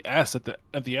secure the S at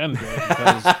the end, right?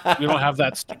 Because we don't have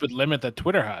that stupid limit that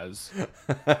Twitter has.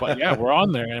 But yeah, we're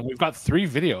on there, and we've got 3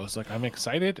 videos. Like, I'm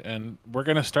excited, and we're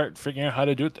gonna start figuring out how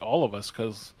to do it, all of us,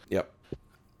 because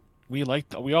we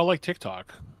all like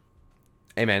TikTok.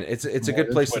 Hey man, it's a good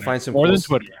place to find some more than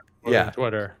Twitter.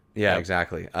 Twitter. Yeah,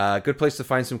 exactly. Good place to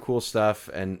find some cool stuff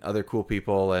and other cool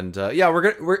people. And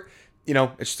we're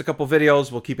it's just a couple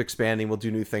videos. We'll keep expanding. We'll do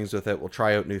new things with it. We'll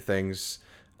try out new things.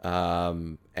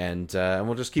 And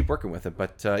we'll just keep working with it.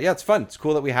 But it's fun. It's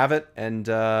cool that we have it, and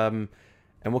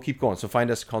we'll keep going. So find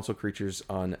us, Console Creatures,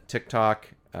 on TikTok.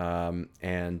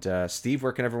 And Steve,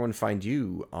 where can everyone find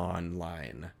you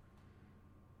online?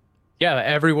 Yeah,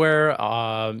 everywhere.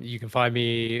 You can find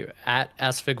me at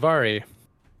Asfigvari.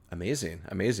 Amazing.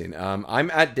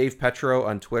 I'm at Dave Petro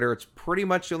on Twitter. It's pretty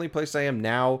much the only place I am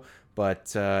now.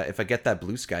 But if I get that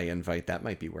Blue Sky invite, that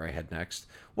might be where I head next.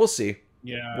 We'll see.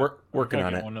 Yeah, we're working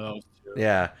on it. One of those too.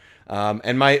 Yeah,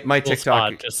 and my cool TikTok.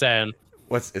 Spot, just saying.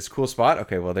 It's a cool spot.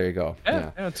 Okay, well there you go.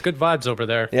 Yeah, it's good vibes over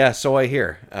there. Yeah, so I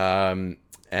hear. And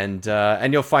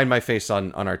you'll find my face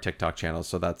on our TikTok channel.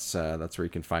 So that's where you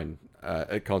can find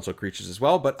Console Creatures as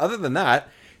well. But other than that,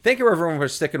 thank you everyone for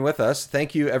sticking with us.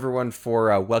 Thank you everyone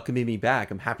for welcoming me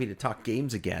back. I'm happy to talk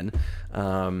games again.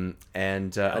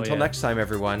 Until next time,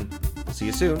 everyone. See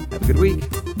you soon. Have a good week.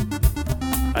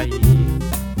 Bye.